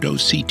breakthrough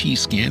low-dose CT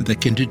scan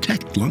that can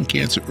detect lung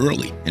cancer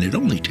early, and it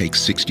only takes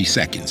 60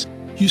 seconds.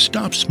 You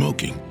stop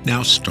smoking.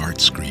 Now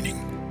start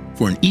screening.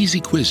 For an easy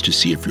quiz to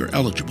see if you're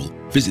eligible,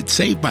 visit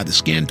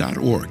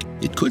SaveByTheScan.org.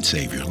 It could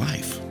save your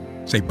life.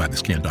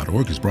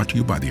 SaveByTheScan.org is brought to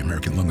you by the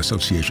American Lung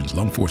Association's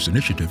Lung Force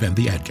Initiative and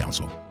the Ad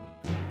Council.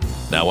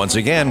 Now, once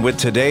again, with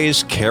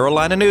today's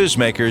Carolina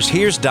Newsmakers,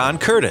 here's Don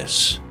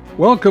Curtis.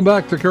 Welcome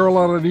back to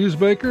Carolina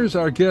Newsmakers.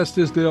 Our guest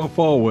is Dale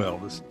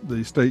Folwell,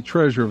 the state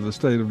treasurer of the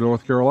state of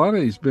North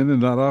Carolina. He's been in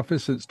that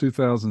office since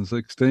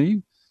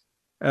 2016.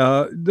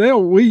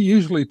 Dale, we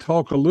usually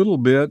talk a little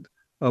bit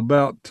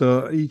about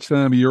each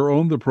time you're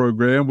on the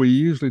program, we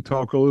usually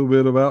talk a little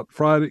bit about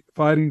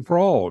fighting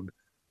fraud,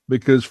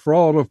 because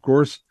fraud, of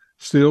course,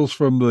 steals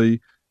from the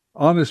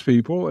honest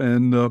people,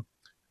 and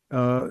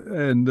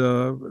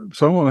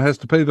someone has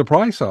to pay the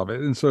price of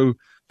it. And so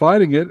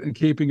fighting it and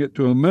keeping it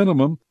to a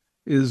minimum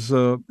is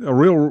a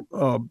real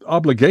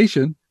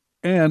obligation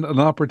and an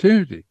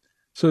opportunity.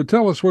 So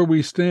tell us where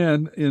we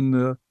stand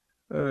in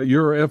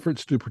your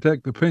efforts to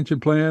protect the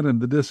pension plan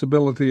and the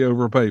disability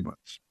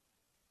overpayments.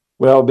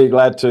 Well, I'll be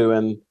glad to.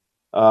 And,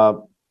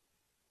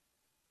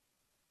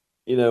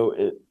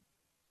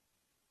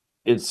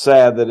 it's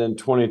sad that in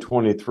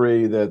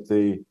 2023 that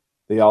the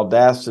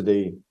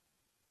audacity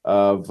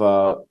of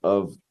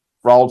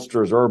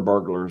fraudsters or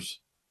burglars,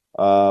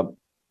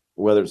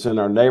 whether it's in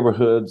our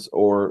neighborhoods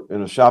or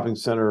in a shopping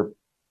center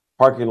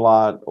parking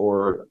lot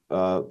or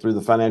through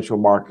the financial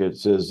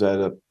markets, is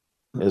at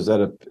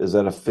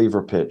a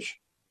fever pitch.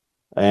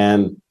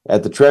 And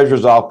at the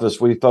Treasurer's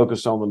office, we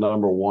focus on the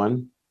number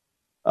one.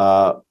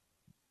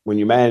 When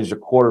you manage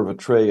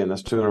 $250 billion,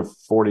 that's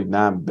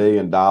 $249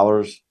 billion.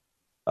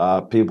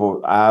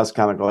 People's eyes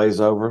kind of glaze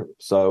over.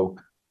 So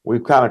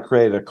we've kind of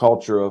created a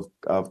culture of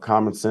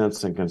common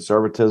sense and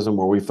conservatism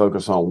where we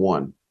focus on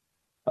one.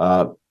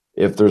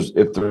 If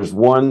there's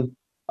one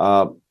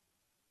hole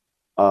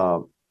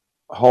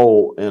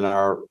in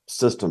our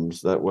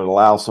systems that would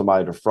allow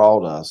somebody to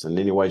fraud us in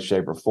any way,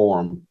 shape, or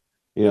form,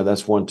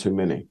 that's one too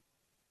many.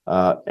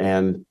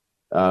 And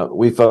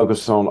we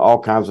focus on all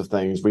kinds of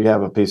things. We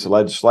have a piece of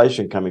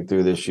legislation coming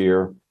through this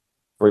year.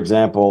 For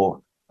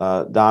example,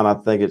 Don, I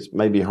think it's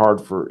maybe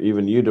hard for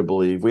even you to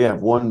believe, we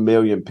have 1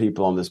 million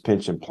people on this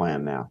pension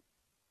plan now.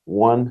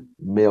 1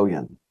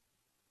 million.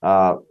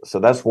 So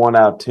that's 1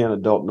 out of 10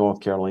 adult North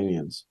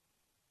Carolinians.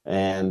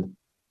 And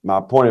my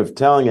point of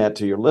telling that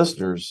to your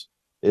listeners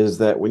is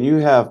that when you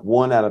have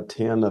 1 out of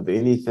 10 of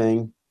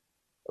anything,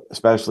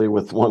 especially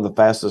with one of the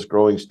fastest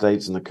growing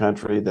states in the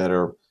country that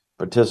are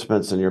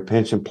participants in your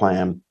pension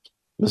plan,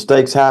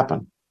 mistakes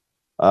happen.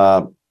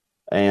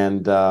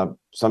 And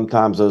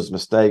sometimes those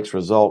mistakes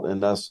result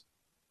in us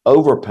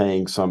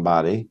overpaying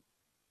somebody,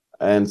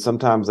 and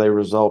sometimes they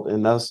result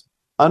in us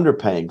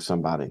underpaying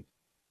somebody.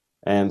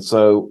 And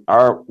so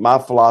my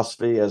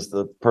philosophy as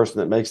the person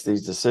that makes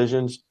these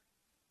decisions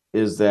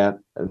is that,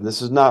 and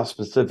this is not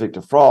specific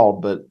to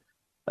fraud, but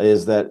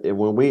is that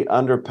when we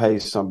underpay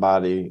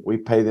somebody, we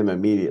pay them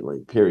immediately,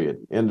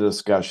 period. End of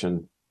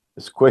discussion,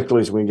 as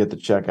quickly as we can get the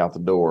check out the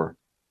door.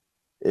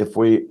 If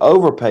we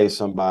overpay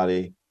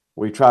somebody,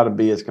 we try to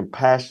be as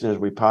compassionate as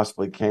we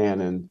possibly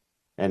can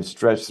and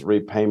stretch the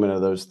repayment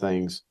of those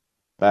things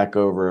back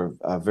over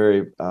a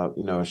very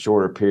a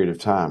shorter period of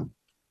time.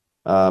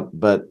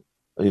 But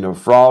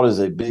fraud is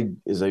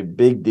a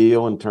big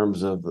deal in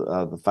terms of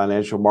the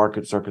financial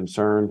markets are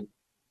concerned.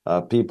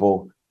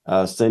 People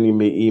sending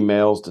me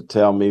emails to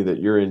tell me that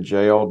you're in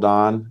jail,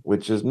 Don,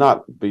 which is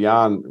not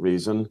beyond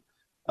reason,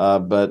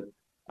 but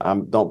I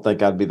don't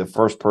think I'd be the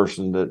first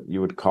person that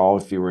you would call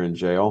if you were in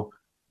jail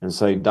and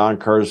say, Don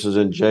Curtis is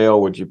in jail.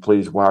 Would you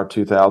please wire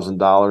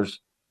 $2,000?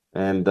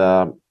 And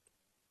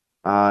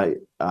I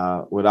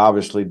would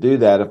obviously do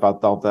that if I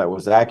thought that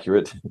was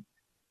accurate.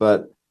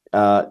 But,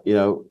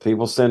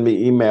 people send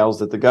me emails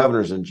that the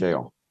governor's in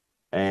jail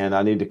and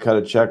I need to cut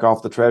a check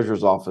off the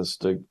treasurer's office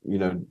to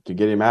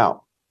get him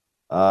out.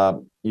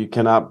 You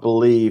cannot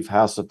believe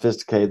how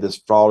sophisticated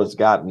this fraud has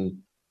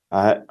gotten.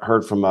 I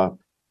heard from a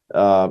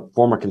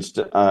former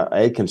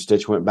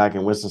constituent back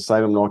in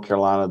Winston-Salem, North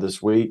Carolina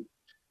this week,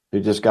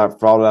 who just got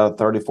frauded out of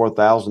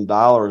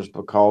 $34,000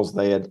 because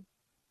they had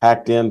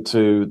hacked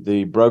into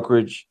the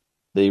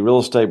real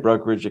estate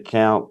brokerage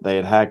account. They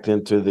had hacked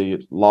into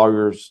the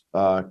lawyer's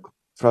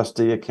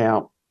trustee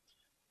account,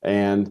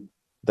 and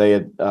they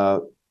had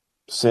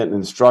sent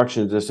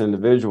instructions to this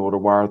individual to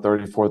wire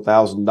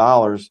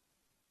 $34,000.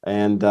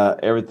 And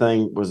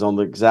everything was on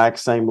the exact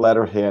same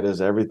letterhead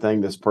as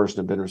everything this person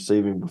had been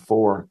receiving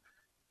before.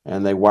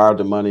 And they wired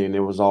the money and it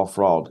was all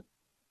fraud.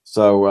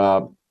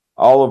 So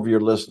all of your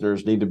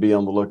listeners need to be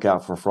on the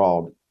lookout for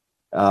fraud.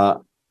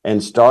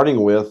 And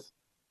starting with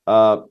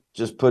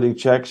just putting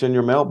checks in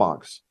your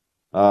mailbox.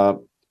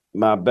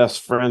 My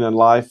best friend in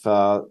life,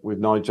 we've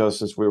known each other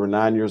since we were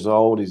 9 years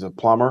old. He's a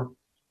plumber.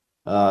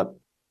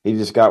 He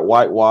just got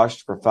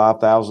whitewashed for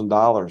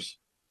 $5,000,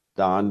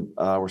 Don,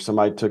 where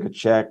somebody took a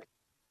check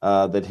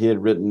that he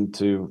had written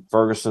to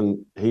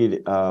Ferguson,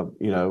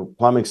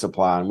 plumbing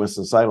supply in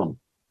Winston-Salem,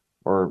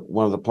 or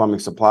one of the plumbing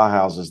supply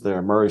houses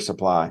there, Murray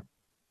Supply.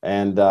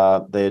 And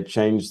they had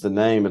changed the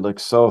name. It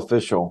looked so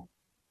official,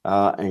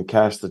 and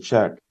cashed the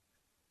check.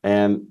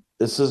 And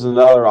this is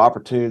another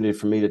opportunity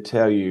for me to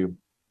tell you,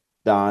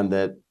 Don,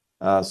 that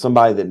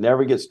somebody that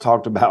never gets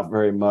talked about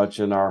very much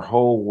in our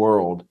whole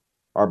world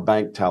are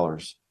bank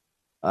tellers.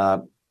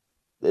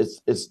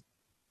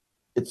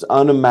 It's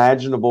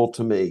unimaginable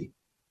to me,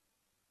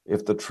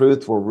 if the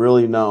truth were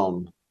really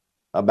known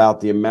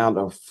about the amount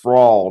of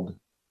fraud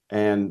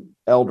and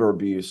elder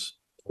abuse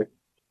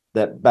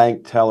that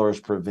bank tellers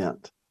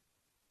prevent,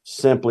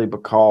 simply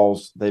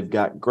because they've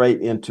got great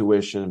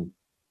intuition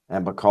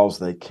and because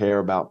they care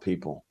about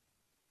people.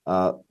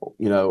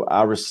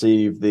 I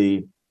received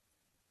the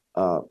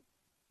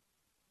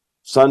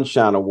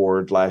Sunshine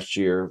Award last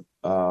year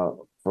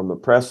from the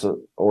press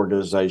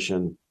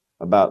organization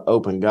about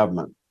open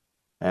government.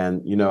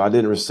 And, I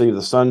didn't receive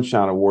the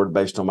Sunshine Award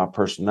based on my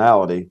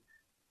personality.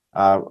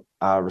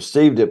 I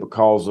received it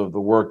because of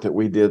the work that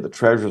we did at the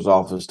Treasurer's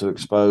office to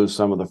expose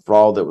some of the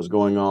fraud that was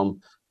going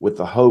on with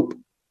the HOPE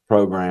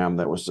program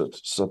that was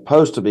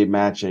supposed to be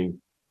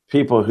matching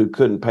people who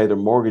couldn't pay their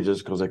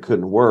mortgages because they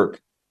couldn't work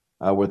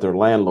with their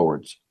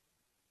landlords.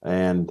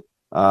 And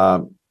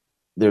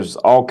there's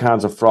all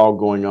kinds of fraud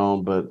going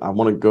on, but I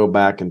want to go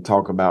back and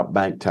talk about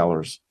bank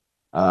tellers.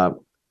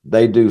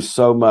 They do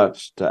so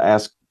much to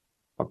ask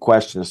a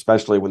question,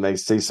 especially when they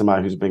see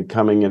somebody who's been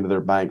coming into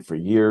their bank for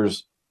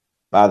years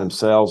by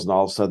themselves, and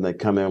all of a sudden they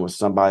come in with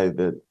somebody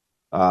that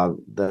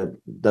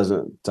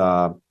doesn't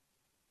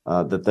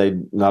that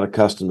they're not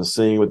accustomed to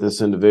seeing with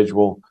this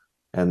individual,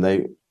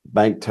 and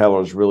bank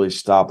tellers really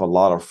stop a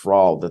lot of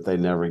fraud that they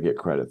never get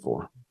credit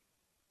for.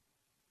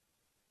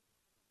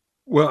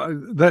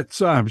 Well,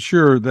 I'm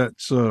sure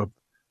that's a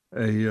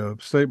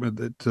statement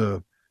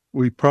that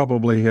we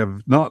probably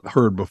have not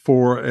heard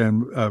before,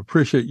 and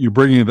appreciate you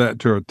bringing that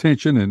to our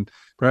attention. And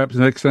perhaps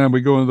next time we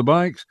go into the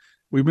banks,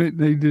 we may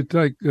need to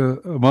take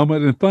a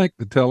moment and thank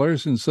the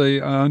tellers and say,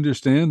 I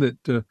understand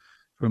that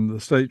from the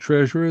state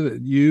treasurer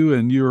that you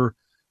and your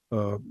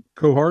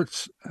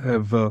cohorts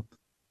have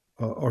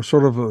are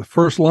sort of a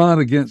first line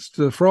against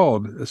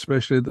fraud,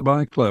 especially at the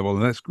bank level,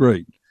 and that's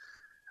great.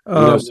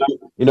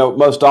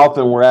 Most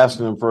often we're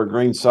asking them for a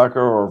green sucker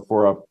or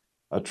for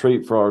a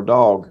treat for our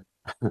dog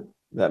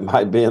that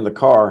might be in the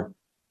car.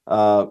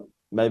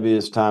 Maybe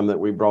it's time that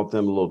we brought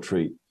them a little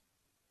treat.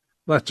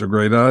 That's a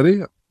great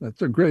idea.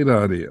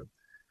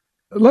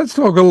 Let's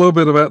talk a little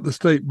bit about the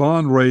state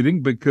bond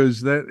rating,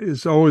 because that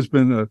has always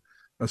been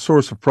a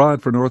source of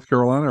pride for North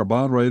Carolina. Our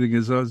bond rating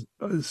is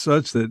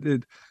such that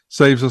it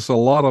saves us a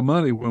lot of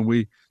money when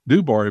we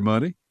do borrow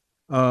money.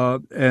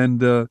 And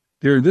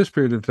during this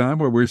period of time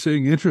where we're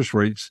seeing interest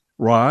rates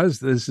rise,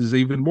 this is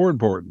even more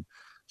important.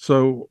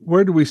 So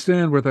where do we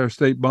stand with our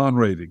state bond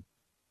rating?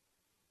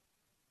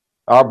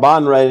 Our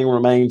bond rating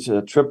remains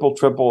a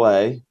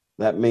AAA.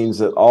 That means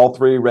that all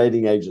three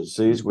rating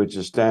agencies, which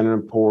is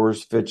Standard &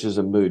 Poor's, Fitch's,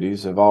 and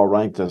Moody's, have all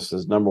ranked us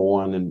as number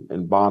one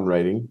in bond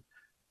rating.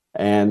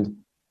 And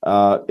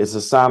it's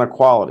a sign of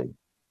quality.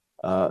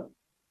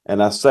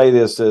 And I say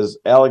this as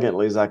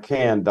elegantly as I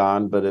can,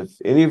 Don, but if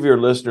any of your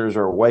listeners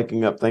are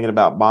waking up thinking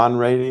about bond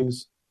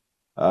ratings,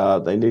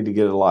 they need to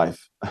get a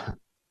life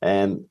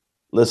and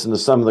listen to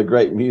some of the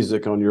great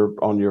music on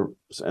your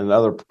and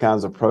other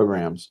kinds of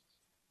programs.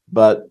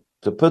 But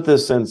to put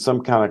this in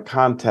some kind of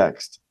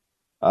context,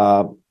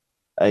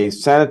 a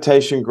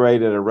sanitation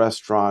grade at a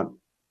restaurant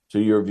to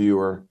your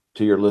viewer,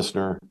 to your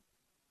listener,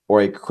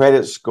 or a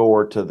credit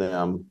score to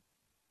them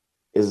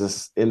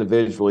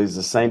individually is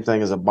the same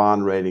thing as a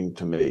bond rating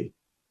to me.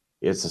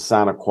 It's a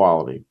sign of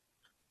quality.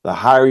 The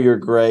higher your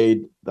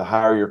grade, the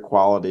higher your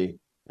quality,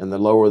 and the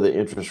lower the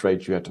interest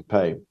rate you have to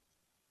pay.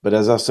 But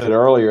as I said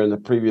earlier in the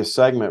previous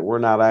segment, we're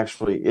not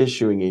actually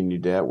issuing any new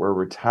debt, we're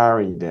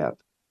retiring debt,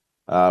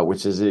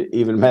 which is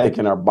even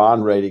making our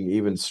bond rating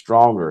even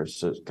stronger.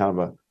 It's kind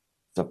of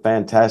it's a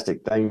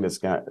fantastic thing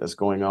that's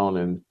going on,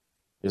 and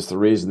it's the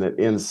reason that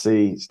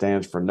NC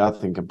stands for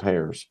Nothing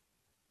Compares.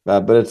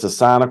 But it's a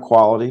sign of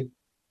quality.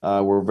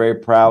 We're very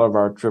proud of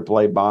our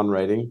AAA bond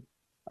rating.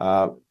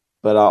 But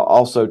I'll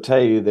also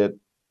tell you that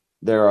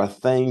there are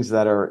things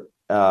that are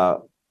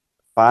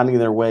finding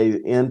their way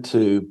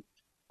into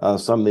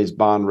some of these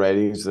bond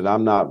ratings that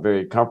I'm not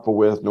very comfortable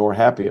with nor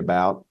happy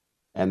about,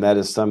 and that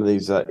is some of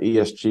these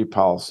ESG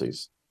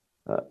policies.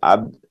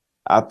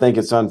 I think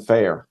it's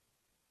unfair,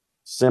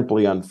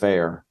 simply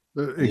unfair.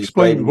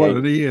 Explain what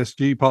an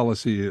ESG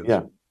policy is.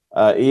 Yeah.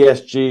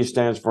 ESG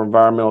stands for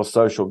Environmental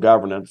Social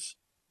Governance.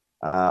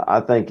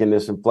 I think in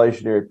this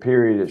inflationary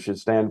period, it should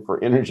stand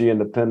for energy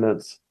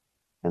independence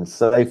and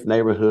safe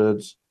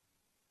neighborhoods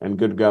and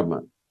good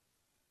government.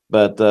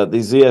 But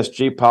these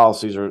ESG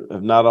policies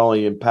have not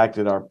only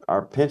impacted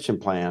our pension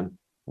plan.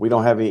 We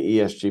don't have any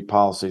ESG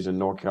policies in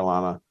North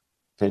Carolina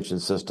pension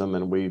system,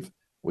 and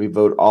we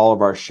vote all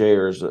of our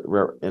shares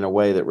in a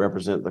way that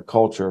represent the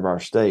culture of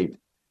our state.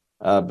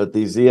 But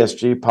these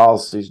ESG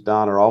policies,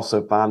 Don, are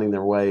also finding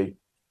their way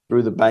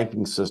through the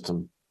banking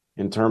system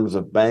in terms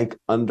of bank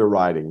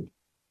underwriting.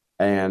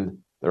 And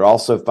they're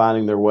also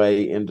finding their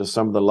way into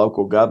some of the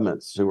local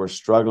governments who are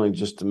struggling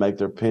just to make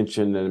their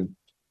pension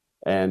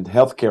and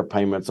healthcare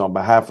payments on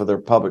behalf of their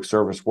public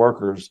service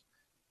workers.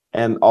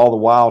 and all the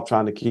while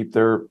trying to keep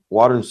their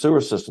water and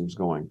sewer systems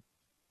going.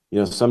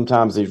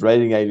 Sometimes these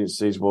rating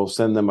agencies will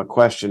send them a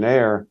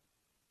questionnaire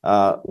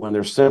when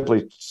they're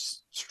simply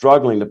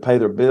struggling to pay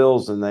their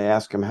bills, and they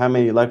ask them how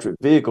many electric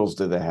vehicles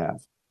do they have.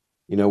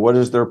 What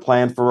is their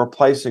plan for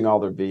replacing all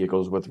their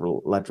vehicles with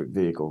electric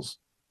vehicles?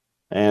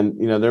 And,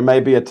 there may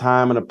be a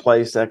time and a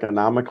place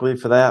economically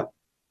for that.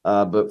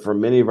 But for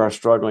many of our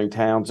struggling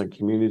towns and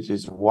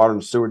communities, water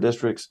and sewer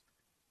districts,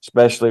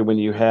 especially when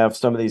you have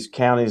some of these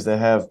counties that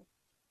have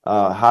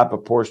a high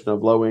proportion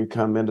of low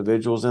income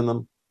individuals in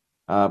them,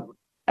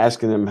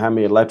 asking them how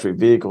many electric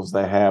vehicles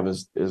they have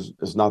is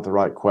not the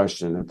right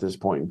question at this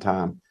point in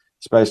time,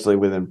 especially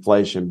with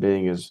inflation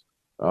being as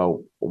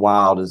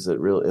wild as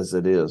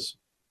it is.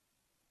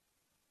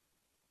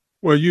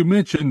 Well, you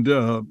mentioned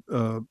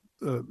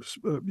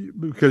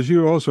because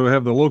you also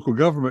have the local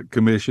government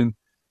commission,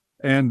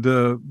 and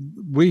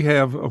we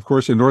have, of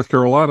course, in North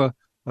Carolina,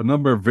 a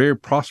number of very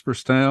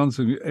prosperous towns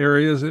and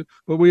areas,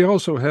 but we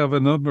also have a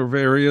number of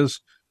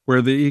areas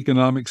where the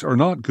economics are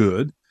not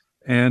good,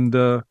 and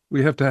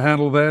we have to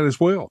handle that as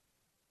well.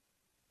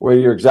 Well,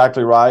 you're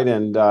exactly right.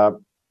 And I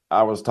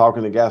was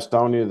talking to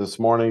Gastonia this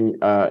morning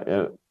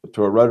to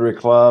a Rotary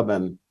Club,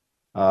 and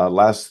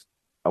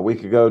a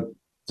week ago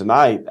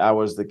tonight, I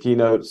was the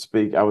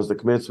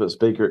commencement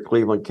speaker at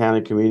Cleveland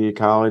County Community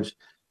College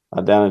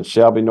down in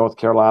Shelby, North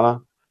Carolina.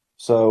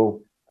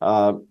 So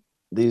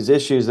these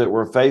issues that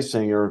we're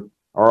facing are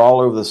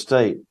all over the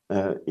state.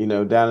 Down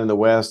in the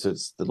west,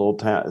 it's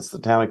the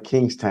town of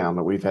Kingstown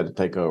that we've had to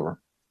take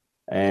over,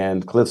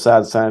 and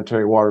Cliffside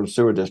Sanitary Water and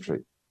Sewer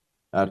District.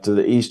 To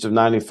the east of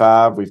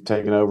 95, we've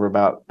taken over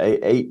about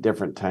eight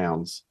different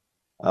towns.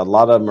 A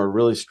lot of them are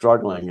really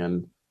struggling.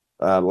 And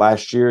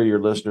last year, your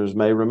listeners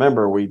may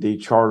remember, we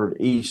dechartered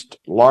East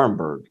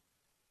Laurinburg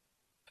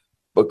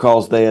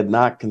because they had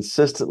not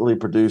consistently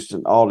produced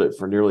an audit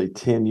for nearly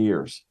 10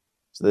 years.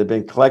 So they've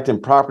been collecting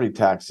property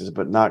taxes,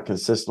 but not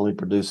consistently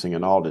producing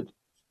an audit.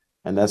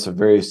 And that's a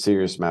very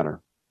serious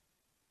matter.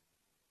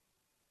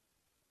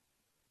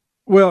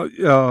 Well,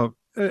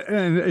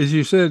 and as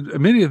you said,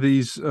 many of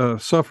these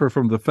suffer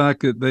from the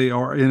fact that they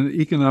are in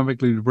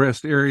economically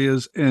depressed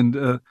areas,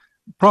 and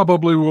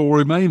probably will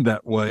remain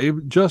that way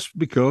just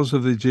because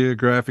of the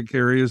geographic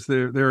areas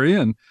they're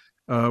in.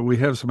 We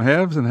have some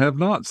haves and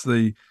have-nots.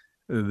 The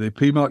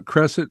Piedmont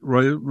Crescent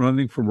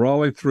running from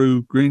Raleigh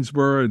through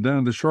Greensboro and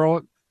down to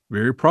Charlotte,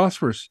 very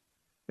prosperous,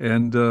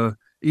 and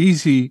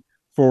easy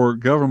for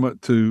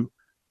government to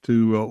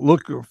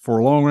look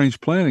for long-range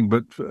planning.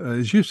 But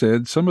as you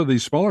said, some of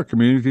these smaller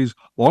communities,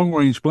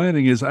 long-range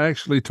planning is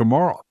actually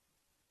tomorrow.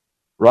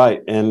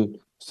 Right. And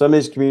some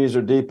of these communities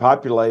are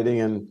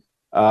depopulating. And,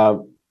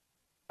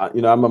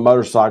 I'm a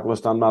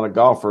motorcyclist. I'm not a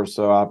golfer,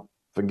 so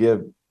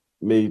forgive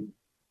me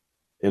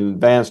in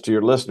advance to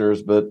your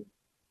listeners. But,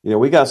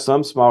 we got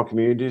some small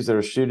communities that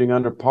are shooting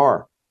under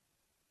par,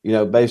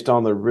 based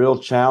on the real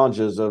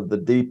challenges of the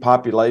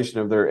depopulation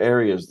of their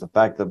areas, the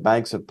fact that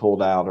banks have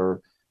pulled out,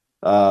 or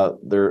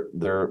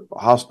their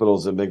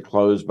hospitals have been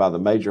closed by the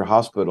major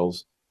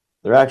hospitals.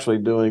 They're actually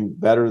doing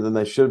better than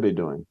they should be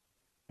doing.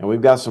 And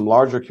we've got some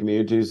larger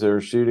communities that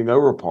are shooting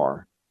over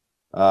par,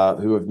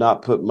 who have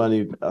not put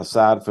money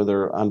aside for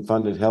their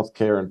unfunded health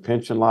care and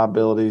pension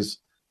liabilities.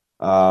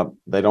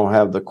 They don't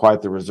have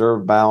quite the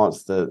reserve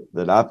balance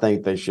that I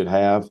think they should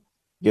have,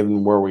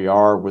 given where we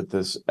are with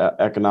this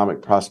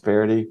economic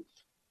prosperity.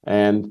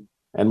 And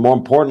more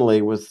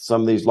importantly, with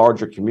some of these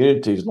larger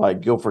communities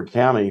like Guilford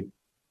County,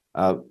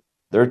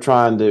 they're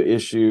trying to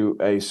issue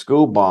a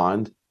school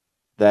bond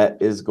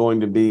that is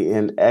going to be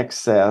in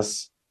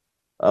excess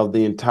of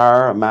the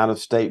entire amount of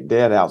state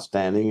debt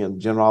outstanding and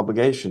general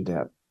obligation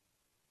debt.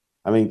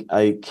 I mean,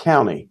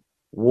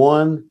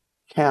 one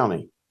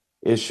county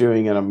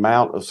issuing an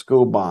amount of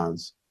school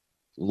bonds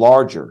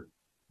larger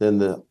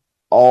than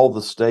all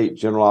the state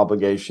general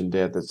obligation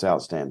debt that's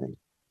outstanding.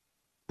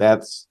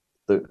 That's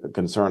the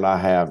concern I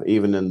have,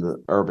 even in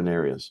the urban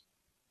areas.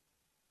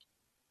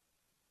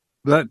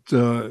 That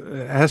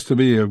has to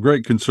be a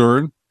great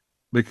concern,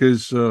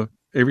 because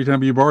every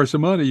time you borrow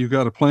some money, you've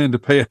got a plan to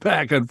pay it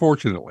back,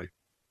 unfortunately.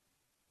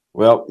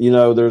 Well,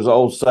 there's an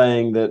old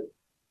saying that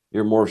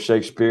you're more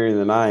Shakespearean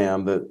than I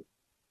am,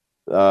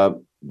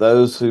 that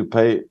those who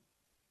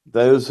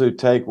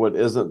take what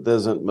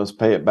isn't must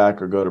pay it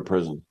back or go to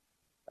prison.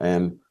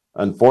 And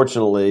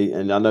unfortunately,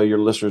 and I know your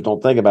listeners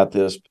don't think about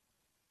this,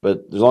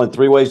 but there's only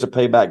three ways to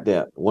pay back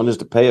debt. One is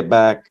to pay it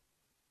back,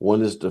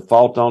 one is to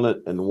default on it,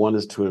 and one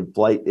is to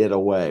inflate it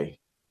away.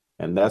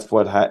 And that's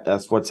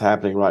what's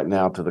happening right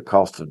now to the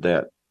cost of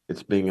debt.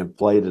 It's being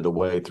inflated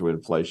away through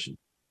inflation.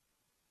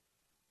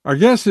 Our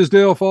guest is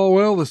Dale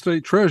Folwell, the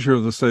state treasurer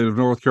of the state of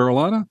North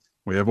Carolina.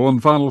 We have one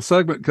final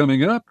segment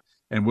coming up,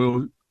 and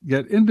we'll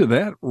get into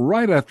that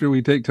right after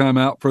we take time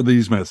out for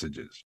these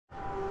messages.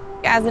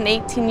 As an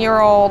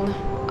 18-year-old,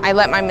 I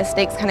let my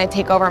mistakes kind of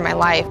take over my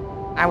life.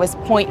 I was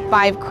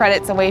 0.5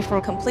 credits away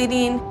from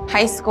completing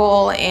high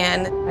school,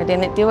 and I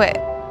didn't do it.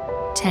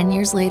 10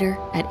 years later,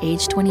 at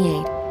age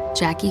 28,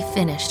 Jackie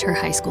finished her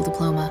high school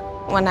diploma.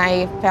 When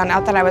I found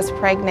out that I was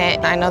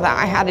pregnant, I know that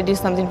I had to do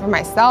something for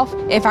myself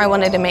if I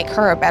wanted to make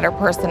her a better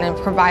person and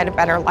provide a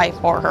better life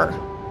for her.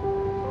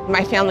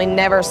 My family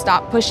never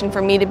stopped pushing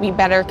for me to be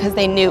better because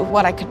they knew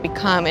what I could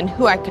become and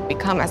who I could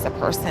become as a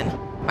person.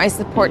 My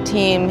support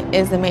team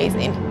is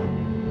amazing.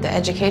 The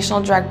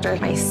educational director,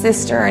 my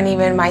sister, and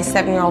even my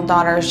 7-year-old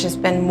daughter has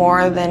just been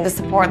more than the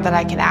support that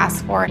I could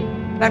ask for.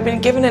 I've been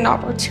given an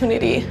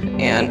opportunity,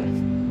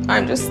 and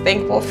I'm just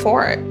thankful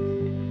for it.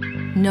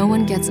 No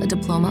one gets a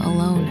diploma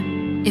alone.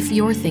 If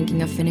you're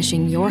thinking of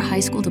finishing your high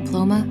school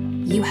diploma,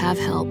 you have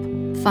help.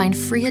 Find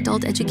free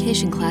adult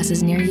education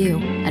classes near you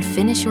at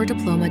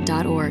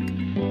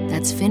finishyourdiploma.org.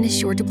 That's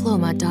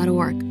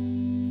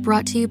finishyourdiploma.org.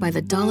 Brought to you by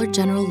the Dollar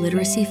General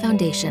Literacy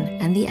Foundation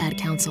and the Ad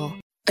Council.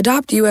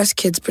 Adopt US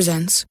Kids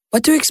presents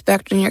What to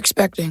Expect When You're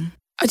Expecting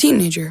a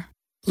Teenager.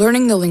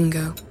 Learning the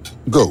lingo.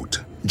 GOAT,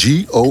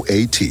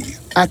 G-O-A-T,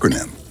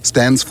 acronym,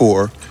 stands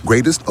for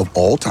Greatest of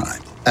All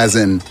Time. As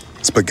in,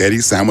 spaghetti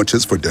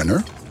sandwiches for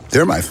dinner?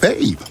 They're my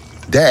fave.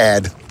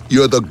 Dad,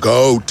 you're the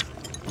GOAT.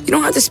 You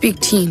don't have to speak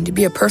teen to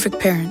be a perfect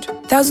parent.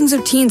 Thousands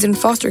of teens in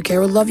foster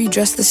care will love you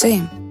just the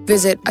same.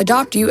 Visit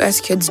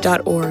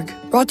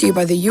adoptuskids.org. Brought to you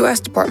by the U.S.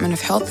 Department of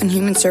Health and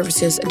Human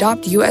Services,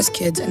 Adopt U.S.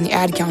 Kids, and the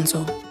Ad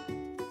Council.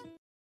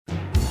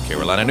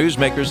 Carolina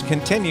Newsmakers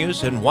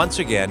continues, and once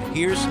again,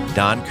 here's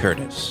Don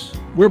Curtis.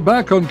 We're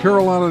back on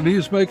Carolina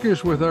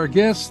Newsmakers with our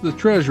guest, the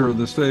Treasurer of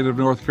the state of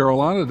North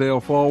Carolina, Dale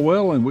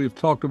Folwell, and we've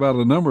talked about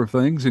a number of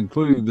things,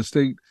 including the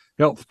state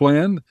health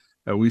plan.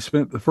 We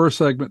spent the first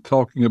segment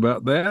talking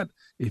about that.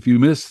 If you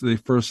missed the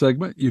first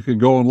segment, you can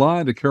go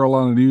online to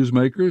Carolina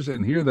Newsmakers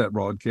and hear that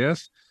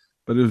broadcast,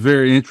 but it was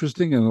very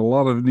interesting and a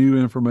lot of new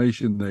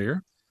information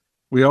there.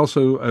 We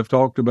also have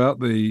talked about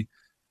the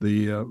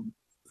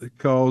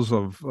cause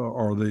of,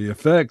 or the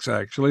effects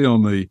actually,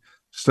 on the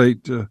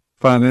state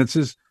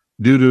finances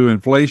due to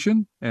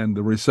inflation and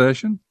the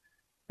recession.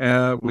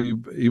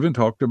 We've even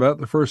talked about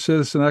the first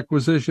citizen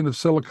acquisition of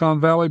Silicon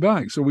Valley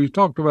Bank. So we've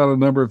talked about a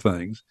number of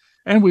things.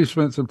 And we've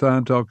spent some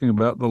time talking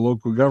about the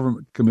local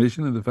government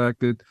commission and the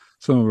fact that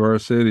some of our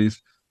cities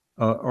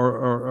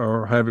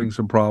are having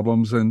some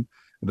problems. And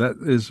that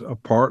is a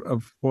part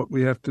of what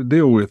we have to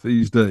deal with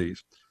these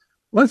days.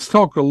 Let's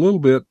talk a little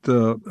bit,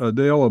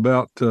 Dale,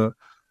 about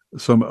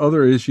some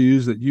other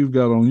issues that you've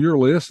got on your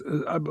list.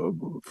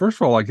 First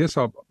of all, I guess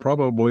I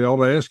probably ought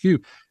to ask you,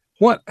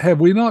 what have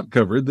we not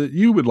covered that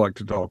you would like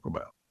to talk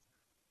about?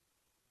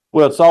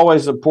 Well, it's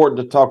always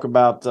important to talk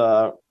about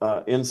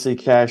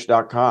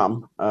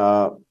nccash.com.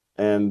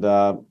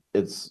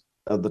 It's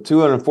the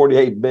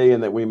 $248 billion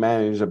that we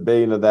manage, $1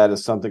 billion of that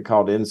is something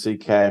called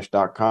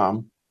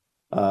nccash.com.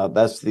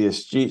 That's the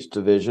escheats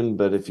division,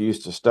 but if you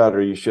used to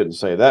stutter, you shouldn't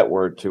say that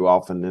word too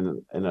often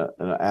in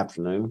an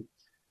afternoon.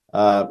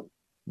 But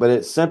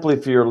it's simply,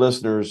 for your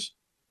listeners,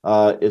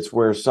 it's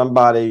where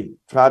somebody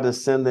tried to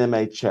send them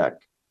a check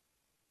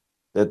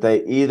that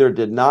they either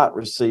did not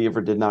receive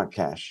or did not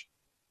cash.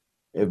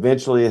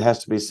 Eventually, it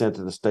has to be sent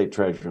to the state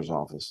treasurer's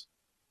office.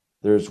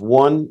 There's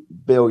 $1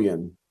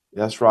 billion.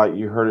 That's right.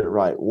 You heard it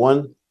right.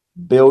 $1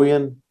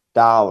 billion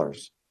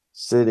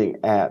sitting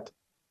at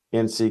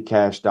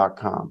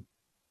nccash.com.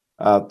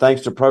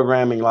 Thanks to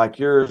programming like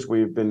yours,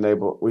 we've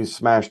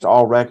smashed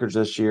all records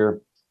this year,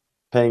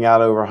 paying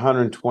out over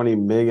 $120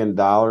 million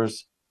out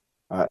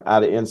of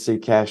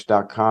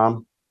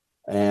nccash.com.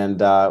 And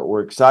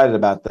we're excited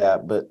about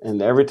that.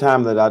 And every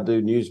time that I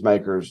do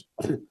Newsmakers,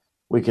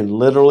 we can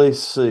literally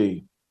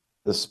see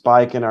the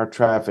spike in our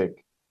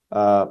traffic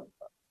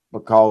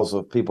because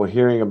of people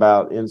hearing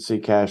about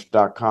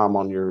nccash.com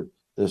on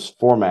this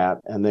format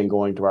and then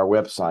going to our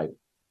website.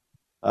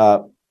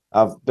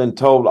 I've been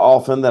told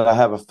often that I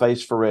have a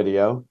face for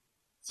radio.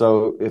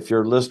 So if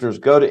your listeners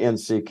go to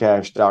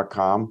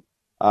nccash.com,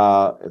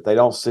 if they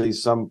don't see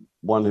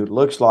someone who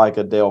looks like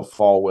a Dale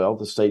Folwell,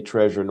 the state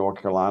treasurer of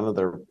North Carolina,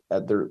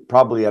 they're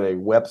probably at a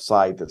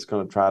website that's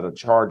going to try to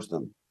charge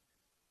them.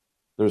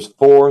 There's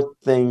 4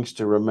 things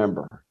to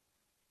remember.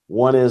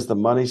 One is the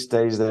money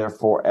stays there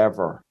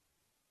forever.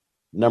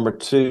 Number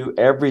 2,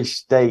 every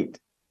state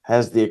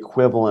has the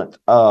equivalent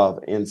of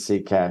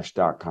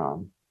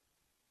nccash.com.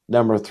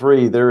 Number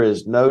 3, there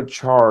is no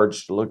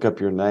charge to look up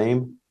your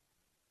name.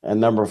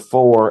 And number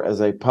 4, as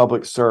a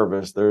public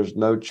service, there's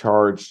no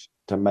charge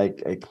to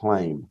make a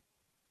claim.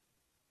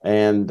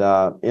 And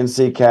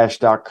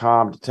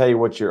nccash.com, to tell you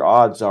what your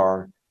odds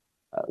are,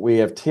 we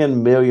have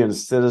 10 million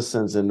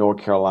citizens in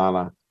North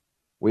Carolina.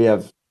 We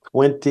have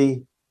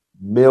 20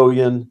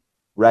 million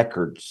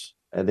records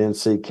at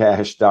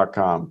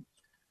nccash.com.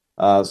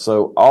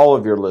 So all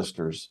of your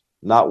listeners,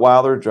 not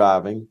while they're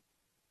driving,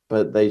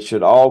 but they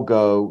should all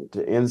go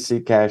to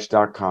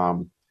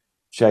nccash.com,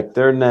 check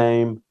their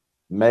name,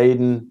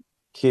 maiden,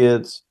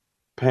 kids,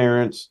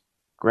 parents,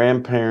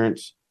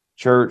 grandparents,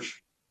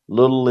 church,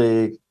 Little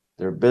League,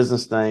 their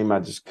business name. I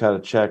just cut a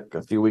check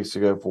a few weeks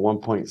ago for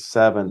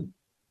 $1.7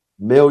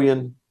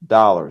 million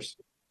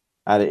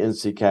out of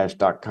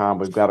nccash.com.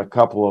 We've got a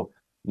couple of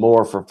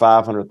more for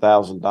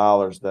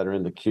 $500,000 that are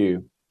in the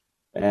queue.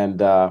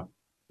 And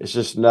it's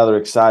just another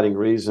exciting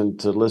reason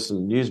to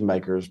listen to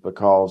Newsmakers,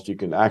 because you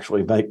can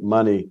actually make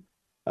money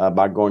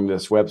by going to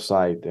this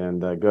website,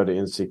 and go to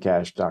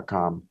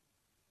nccash.com.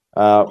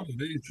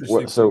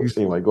 So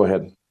anyway, go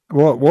ahead.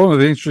 Well, one of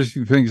the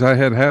interesting things I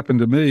had happen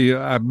to me,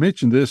 I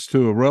mentioned this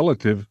to a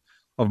relative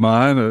of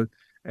mine,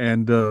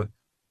 and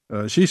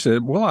she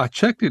said, well, I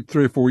checked it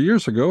 3 or 4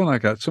 years ago and I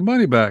got some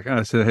money back. And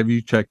I said, have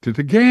you checked it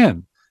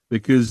again?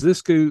 Because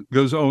this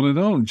goes on and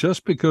on.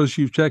 Just because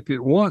you've checked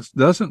it once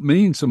doesn't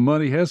mean some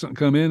money hasn't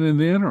come in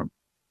the interim.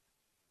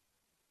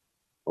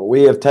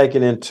 We have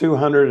taken in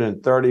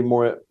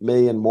 $230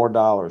 million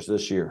more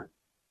this year.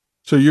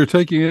 So you're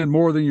taking in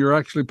more than you're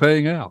actually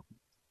paying out.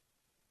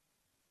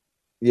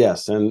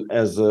 Yes, and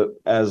as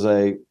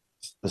the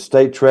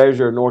state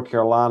treasurer of North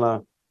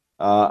Carolina,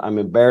 I'm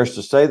embarrassed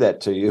to say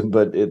that to you,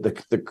 but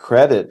the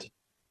credit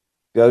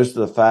goes to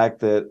the fact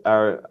that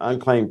our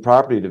unclaimed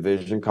property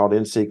division, called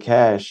NC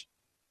Cash,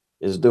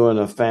 is doing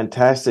a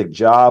fantastic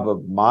job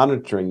of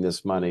monitoring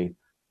this money.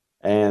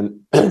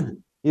 And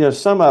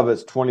some of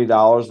it's $20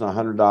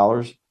 and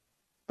 $100,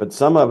 but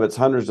some of it's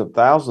hundreds of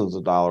thousands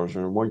of dollars,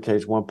 or in one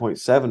case,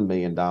 $1.7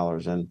 million.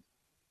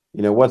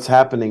 And what's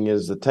happening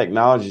is the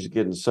technology is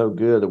getting so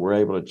good that we're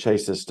able to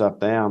chase this stuff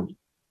down,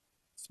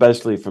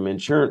 especially from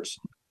insurance.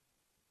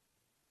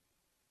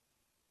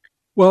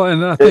 Well,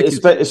 and I think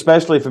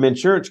especially from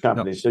insurance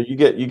companies. No. So you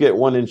get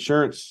one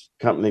insurance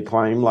company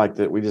claim like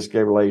that. We just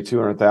gave a lady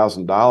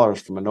 $200,000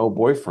 from an old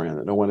boyfriend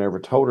that no one ever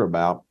told her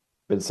about.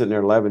 Been sitting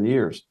there 11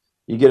 years.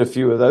 You get a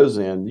few of those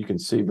in, you can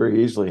see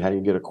very easily how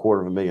you get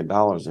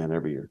 $250,000 in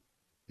every year.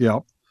 Yeah.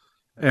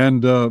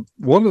 And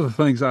one of the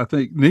things I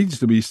think needs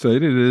to be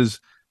stated is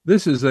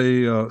this is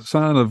a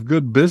sign of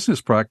good business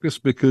practice,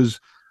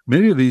 because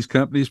many of these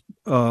companies,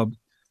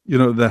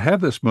 that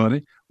have this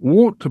money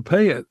want to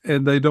pay it,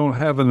 and they don't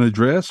have an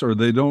address, or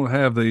they don't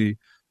have the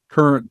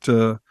current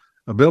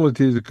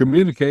ability to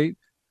communicate.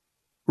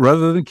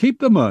 Rather than keep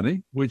the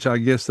money, which I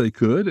guess they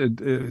could,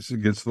 it's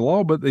against the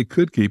law, but they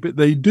could keep it.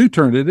 They do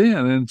turn it in.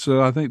 And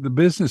so I think the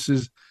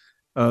businesses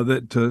and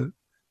the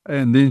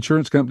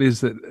insurance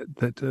companies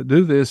that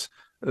do this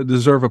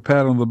deserve a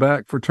pat on the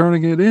back for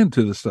turning it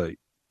into the state.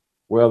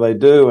 Well, they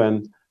do.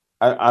 And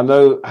I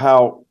know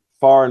how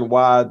far and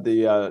wide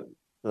the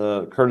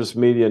Curtis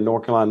Media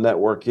North Carolina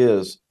network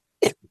is.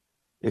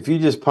 If you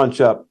just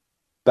punch up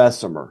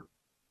Bessemer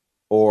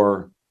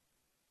or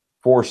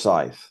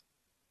Forsyth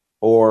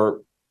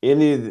or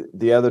any of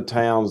the other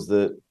towns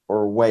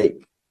or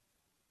Wake,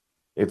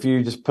 if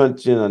you just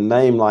punch in a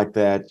name like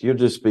that, you'll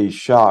just be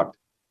shocked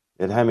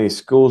at how many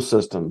school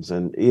systems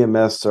and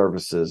EMS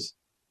services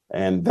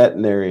and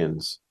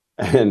veterinarians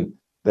and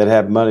that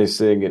have money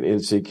sitting at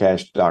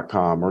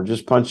nccash.com. Or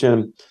just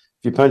if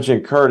you punch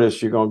in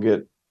Curtis, you're going to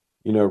get,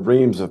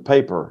 reams of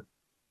paper.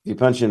 If you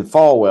punch in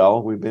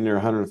Folwell, we've been here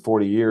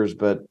 140 years,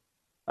 but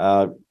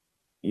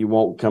you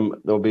won't come,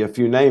 there'll be a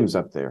few names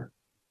up there.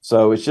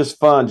 So it's just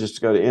fun just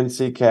to go to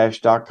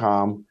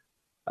nccash.com.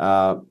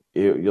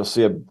 You'll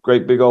see a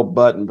great big old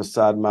button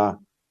beside my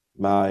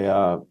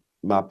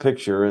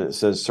picture, and it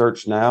says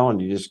search now, and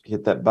you just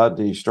hit that button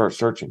and you start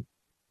searching.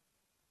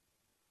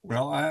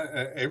 Well,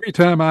 every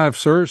time I've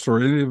searched, or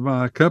any of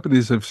my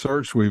companies have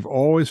searched, we've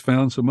always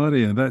found some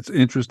money. And that's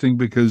interesting,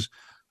 because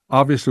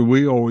obviously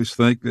we always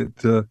think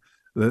that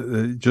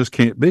it just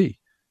can't be,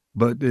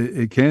 but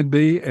it can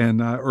be.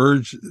 And I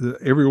urge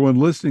everyone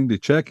listening to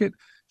check it.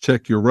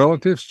 Check your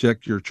relatives,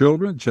 check your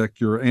children, check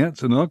your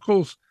aunts and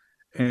uncles.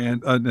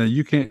 And now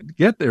you can't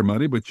get their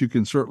money, but you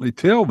can certainly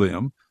tell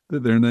them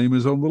that their name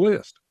is on the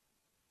list.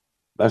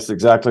 That's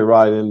exactly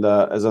right. And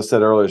as I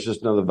said earlier, it's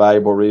just another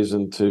valuable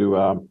reason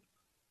to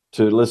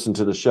listen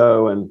to the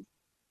show. And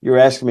you're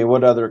asking me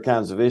what other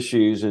kinds of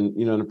issues. And,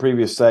 in the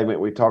previous segment,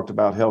 we talked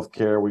about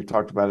healthcare. We've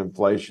talked about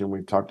inflation.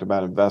 We've talked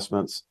about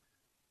investments.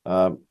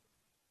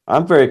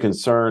 I'm very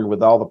concerned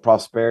with all the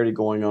prosperity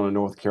going on in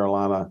North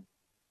Carolina,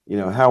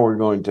 how we're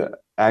going to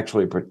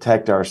actually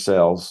protect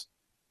ourselves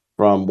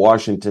from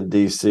Washington,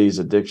 D.C.'s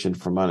addiction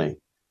for money.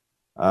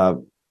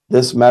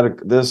 This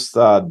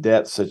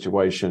debt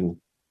situation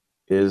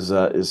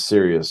is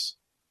serious,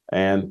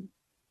 and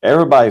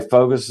everybody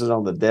focuses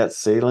on the debt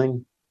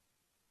ceiling.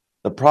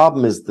 The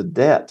problem is the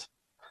debt.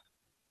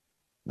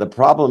 The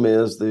problem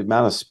is the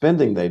amount of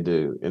spending they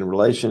do in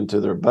relation to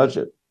their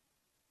budget.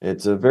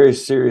 It's a very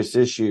serious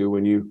issue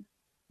when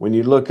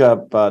you look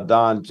up,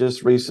 Don,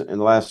 just recent in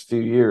the last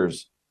few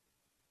years,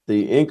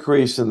 the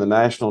increase in the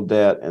national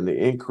debt and the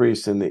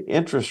increase in the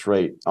interest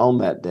rate on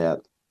that debt,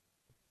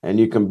 and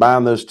you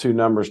combine those two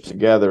numbers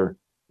together,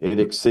 it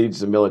exceeds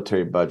the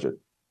military budget.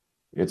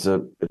 It's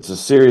a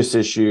serious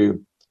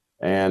issue,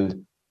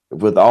 and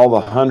with all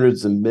the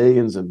hundreds and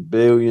millions and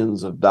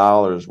billions of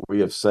dollars we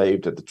have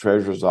saved at the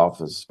Treasurer's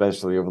office,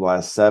 especially over the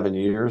last 7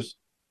 years,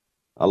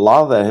 a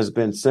lot of that has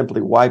been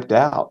simply wiped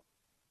out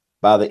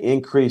by the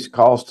increased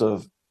cost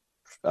of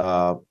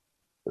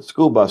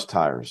school bus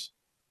tires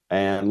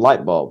and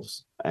light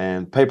bulbs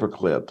and paper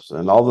clips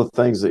and all the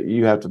things that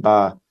you have to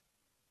buy,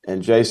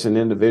 and Jason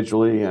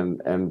individually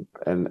and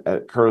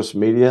at Curtis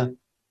Media.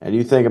 and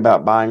you think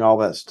about buying all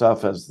that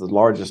stuff as the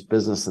largest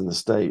business in the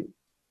state,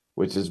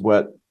 which is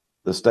what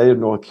the state of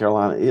North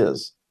Carolina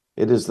is.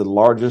 It is the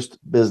largest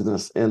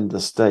business in the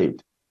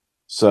state.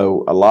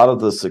 So a lot of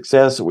the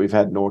success that we've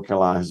had in North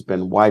Carolina has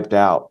been wiped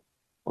out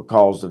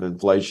because of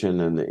inflation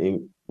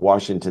and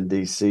Washington,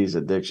 D.C.'s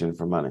addiction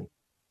for money.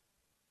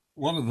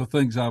 One of the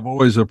things I've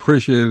always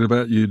appreciated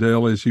about you,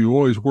 Dale, is you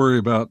always worry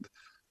about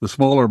the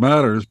smaller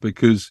matters,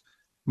 because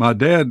my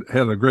dad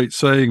had a great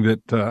saying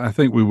that I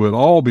think we would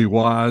all be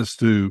wise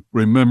to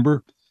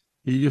remember.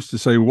 He used to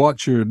say,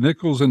 watch your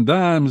nickels and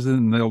dimes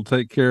and they'll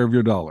take care of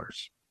your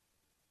dollars.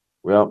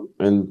 Well,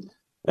 and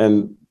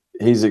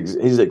he's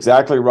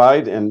exactly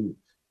right. And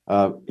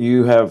he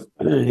has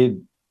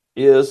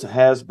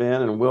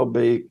been, and will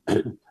be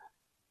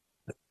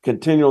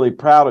continually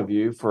proud of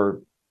you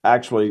for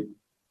actually,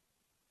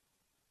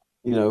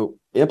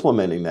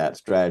 implementing that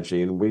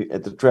strategy. And we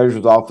at the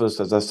Treasurer's Office,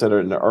 as I said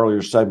in the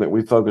earlier segment,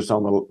 we focus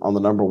on the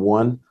number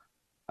one.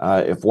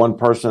 If one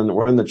person,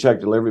 we're in the check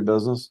delivery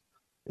business.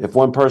 If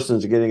one person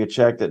is getting a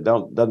check that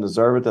doesn't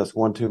deserve it, that's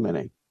one too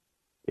many.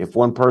 If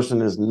one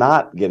person is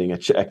not getting a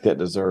check that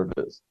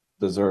deserves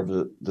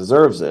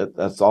it,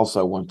 that's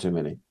also one too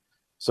many.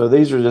 So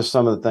these are just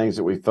some of the things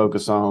that we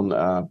focus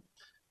on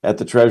at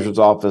the Treasurer's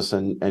Office,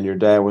 and your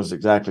dad was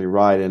exactly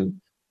right.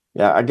 And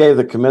yeah, I gave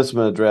the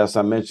commencement address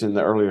I mentioned in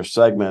the earlier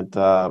segment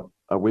a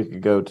week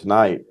ago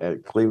tonight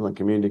at Cleveland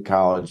Community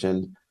College,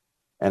 and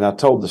I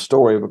told the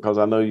story because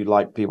I know you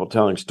like people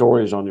telling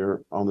stories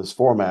on this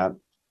format.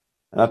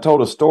 And I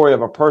told a story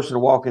of a person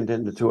walking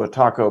into a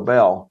Taco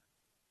Bell,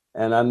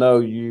 and I know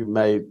you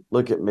may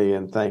look at me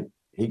and think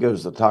he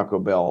goes to Taco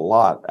Bell a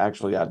lot.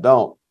 Actually, I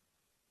don't.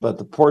 But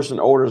the person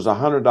orders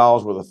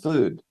 $100 worth of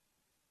food,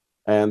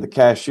 and the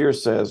cashier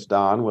says,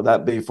 "Don, would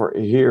that be for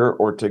here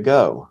or to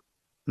go?"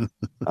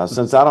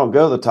 Since I don't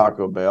go to the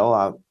Taco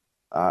Bell,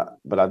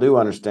 but I do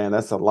understand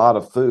that's a lot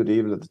of food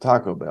even at the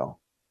Taco Bell.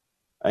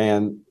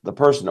 And the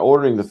person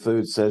ordering the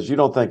food says, "You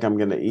don't think I'm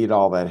going to eat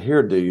all that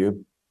here, do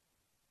you?"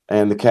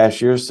 And the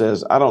cashier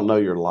says, "I don't know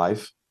your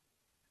life."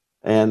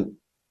 And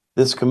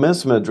this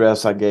commencement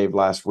address I gave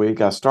last week,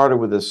 I started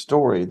with this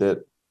story that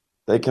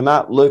they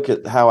cannot look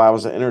at how I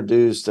was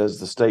introduced as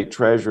the state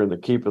treasurer and the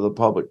keeper of the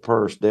public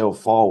purse, Dale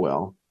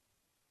Folwell,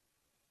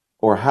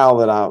 or how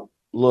that I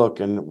look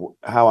and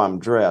how I'm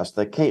dressed.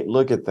 They can't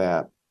look at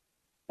that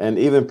and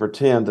even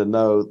pretend to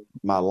know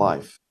my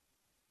life.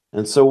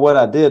 And so what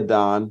I did,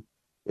 Don,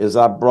 is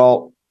I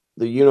brought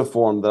the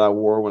uniform that I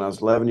wore when I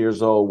was 11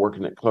 years old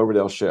working at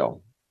Cloverdale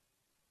Shell.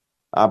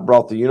 I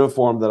brought the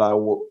uniform that I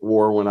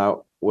wore when I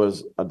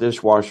was a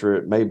dishwasher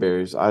at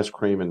Mayberry's ice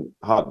cream and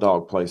hot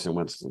dog place in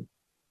Winston.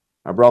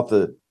 I brought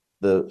the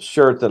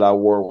shirt that I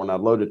wore when I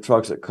loaded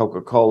trucks at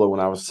Coca-Cola when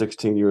I was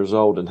 16 years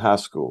old in high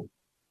school.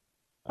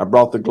 I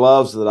brought the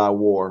gloves that I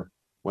wore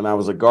when I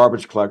was a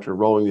garbage collector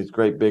rolling these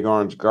great big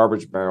orange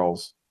garbage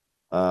barrels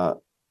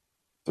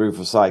through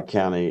Forsyth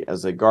County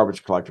as a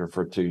garbage collector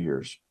for 2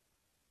 years.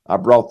 I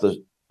brought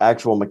the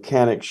actual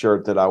mechanic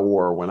shirt that I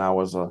wore when I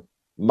was a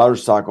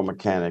motorcycle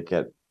mechanic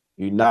at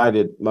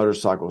United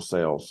Motorcycle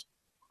Sales,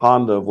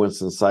 Honda of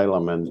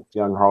Winston-Salem, and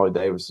Young Harley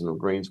Davidson of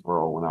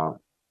Greensboro when I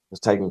was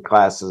taking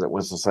classes at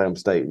Winston-Salem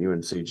State and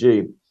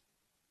UNCG.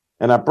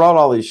 And I brought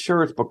all these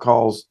shirts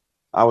because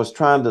I was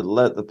trying to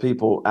let the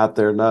people out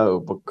there know,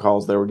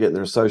 because they were getting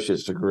their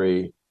associate's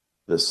degree,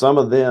 that some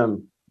of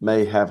them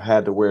may have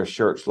had to wear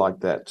shirts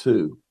like that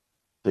too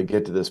to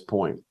get to this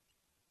point.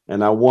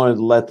 And I wanted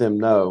to let them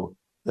know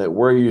that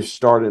where you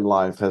start in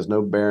life has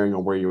no bearing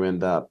on where you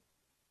end up.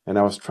 And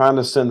I was trying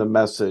to send a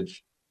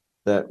message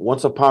that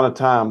once upon a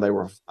time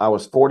I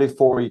was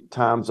 44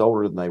 times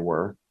older than they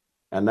were,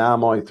 and now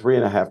I'm only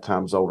 3.5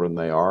 times older than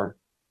they are.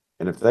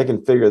 And if they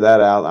can figure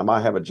that out, I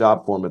might have a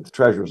job for them at the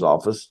Treasurer's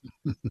Office.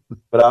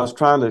 But I was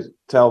trying to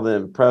tell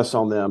them, press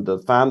on them to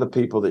find the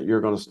people that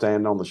you're going to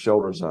stand on the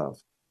shoulders of.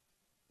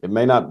 It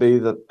may not be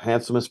the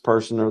handsomest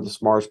person or the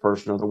smartest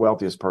person or the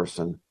wealthiest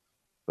person,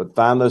 but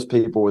find those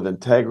people with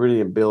integrity,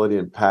 ability,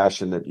 and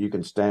passion that you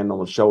can stand on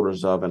the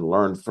shoulders of and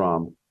learn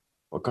from,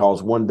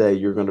 because one day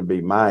you're going to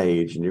be my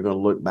age and you're going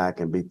to look back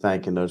and be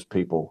thanking those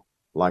people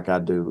like I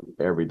do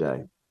every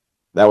day.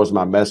 That was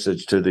my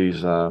message to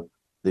these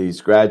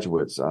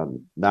graduates,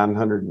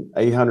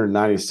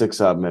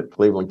 896 of them at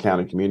Cleveland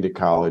County Community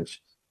College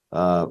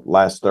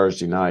last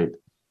Thursday night.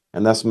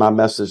 And that's my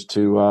message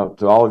to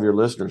all of your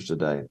listeners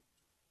today,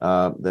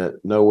 that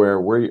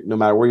no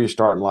matter where you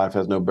start in life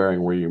has no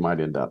bearing where you might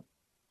end up.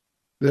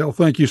 Dale,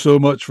 thank you so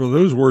much for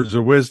those words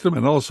of wisdom,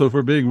 and also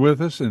for being with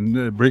us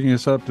and bringing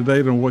us up to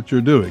date on what you're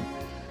doing.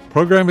 The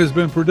program has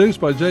been produced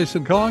by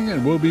Jason Kong,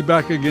 and we'll be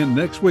back again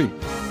next week.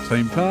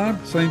 Same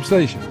time, same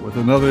station, with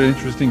another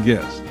interesting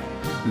guest.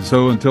 And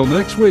so until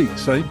next week,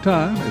 same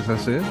time, as I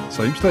said,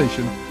 same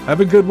station. Have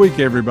a good week,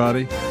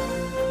 everybody.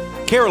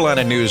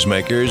 Carolina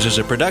Newsmakers is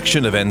a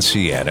production of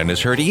NCN and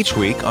is heard each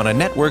week on a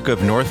network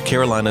of North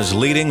Carolina's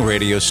leading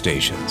radio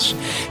stations.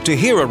 To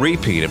hear a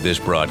repeat of this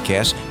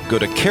broadcast, go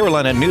to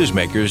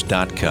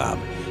carolinanewsmakers.com.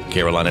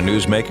 Carolina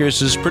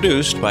Newsmakers is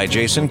produced by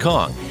Jason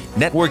Kong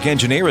Network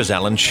engineer is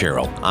Alan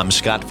Sherrill. I'm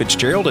Scott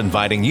Fitzgerald,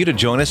 inviting you to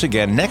join us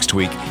again next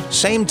week,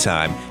 same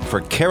time, for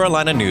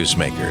Carolina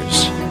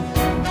Newsmakers.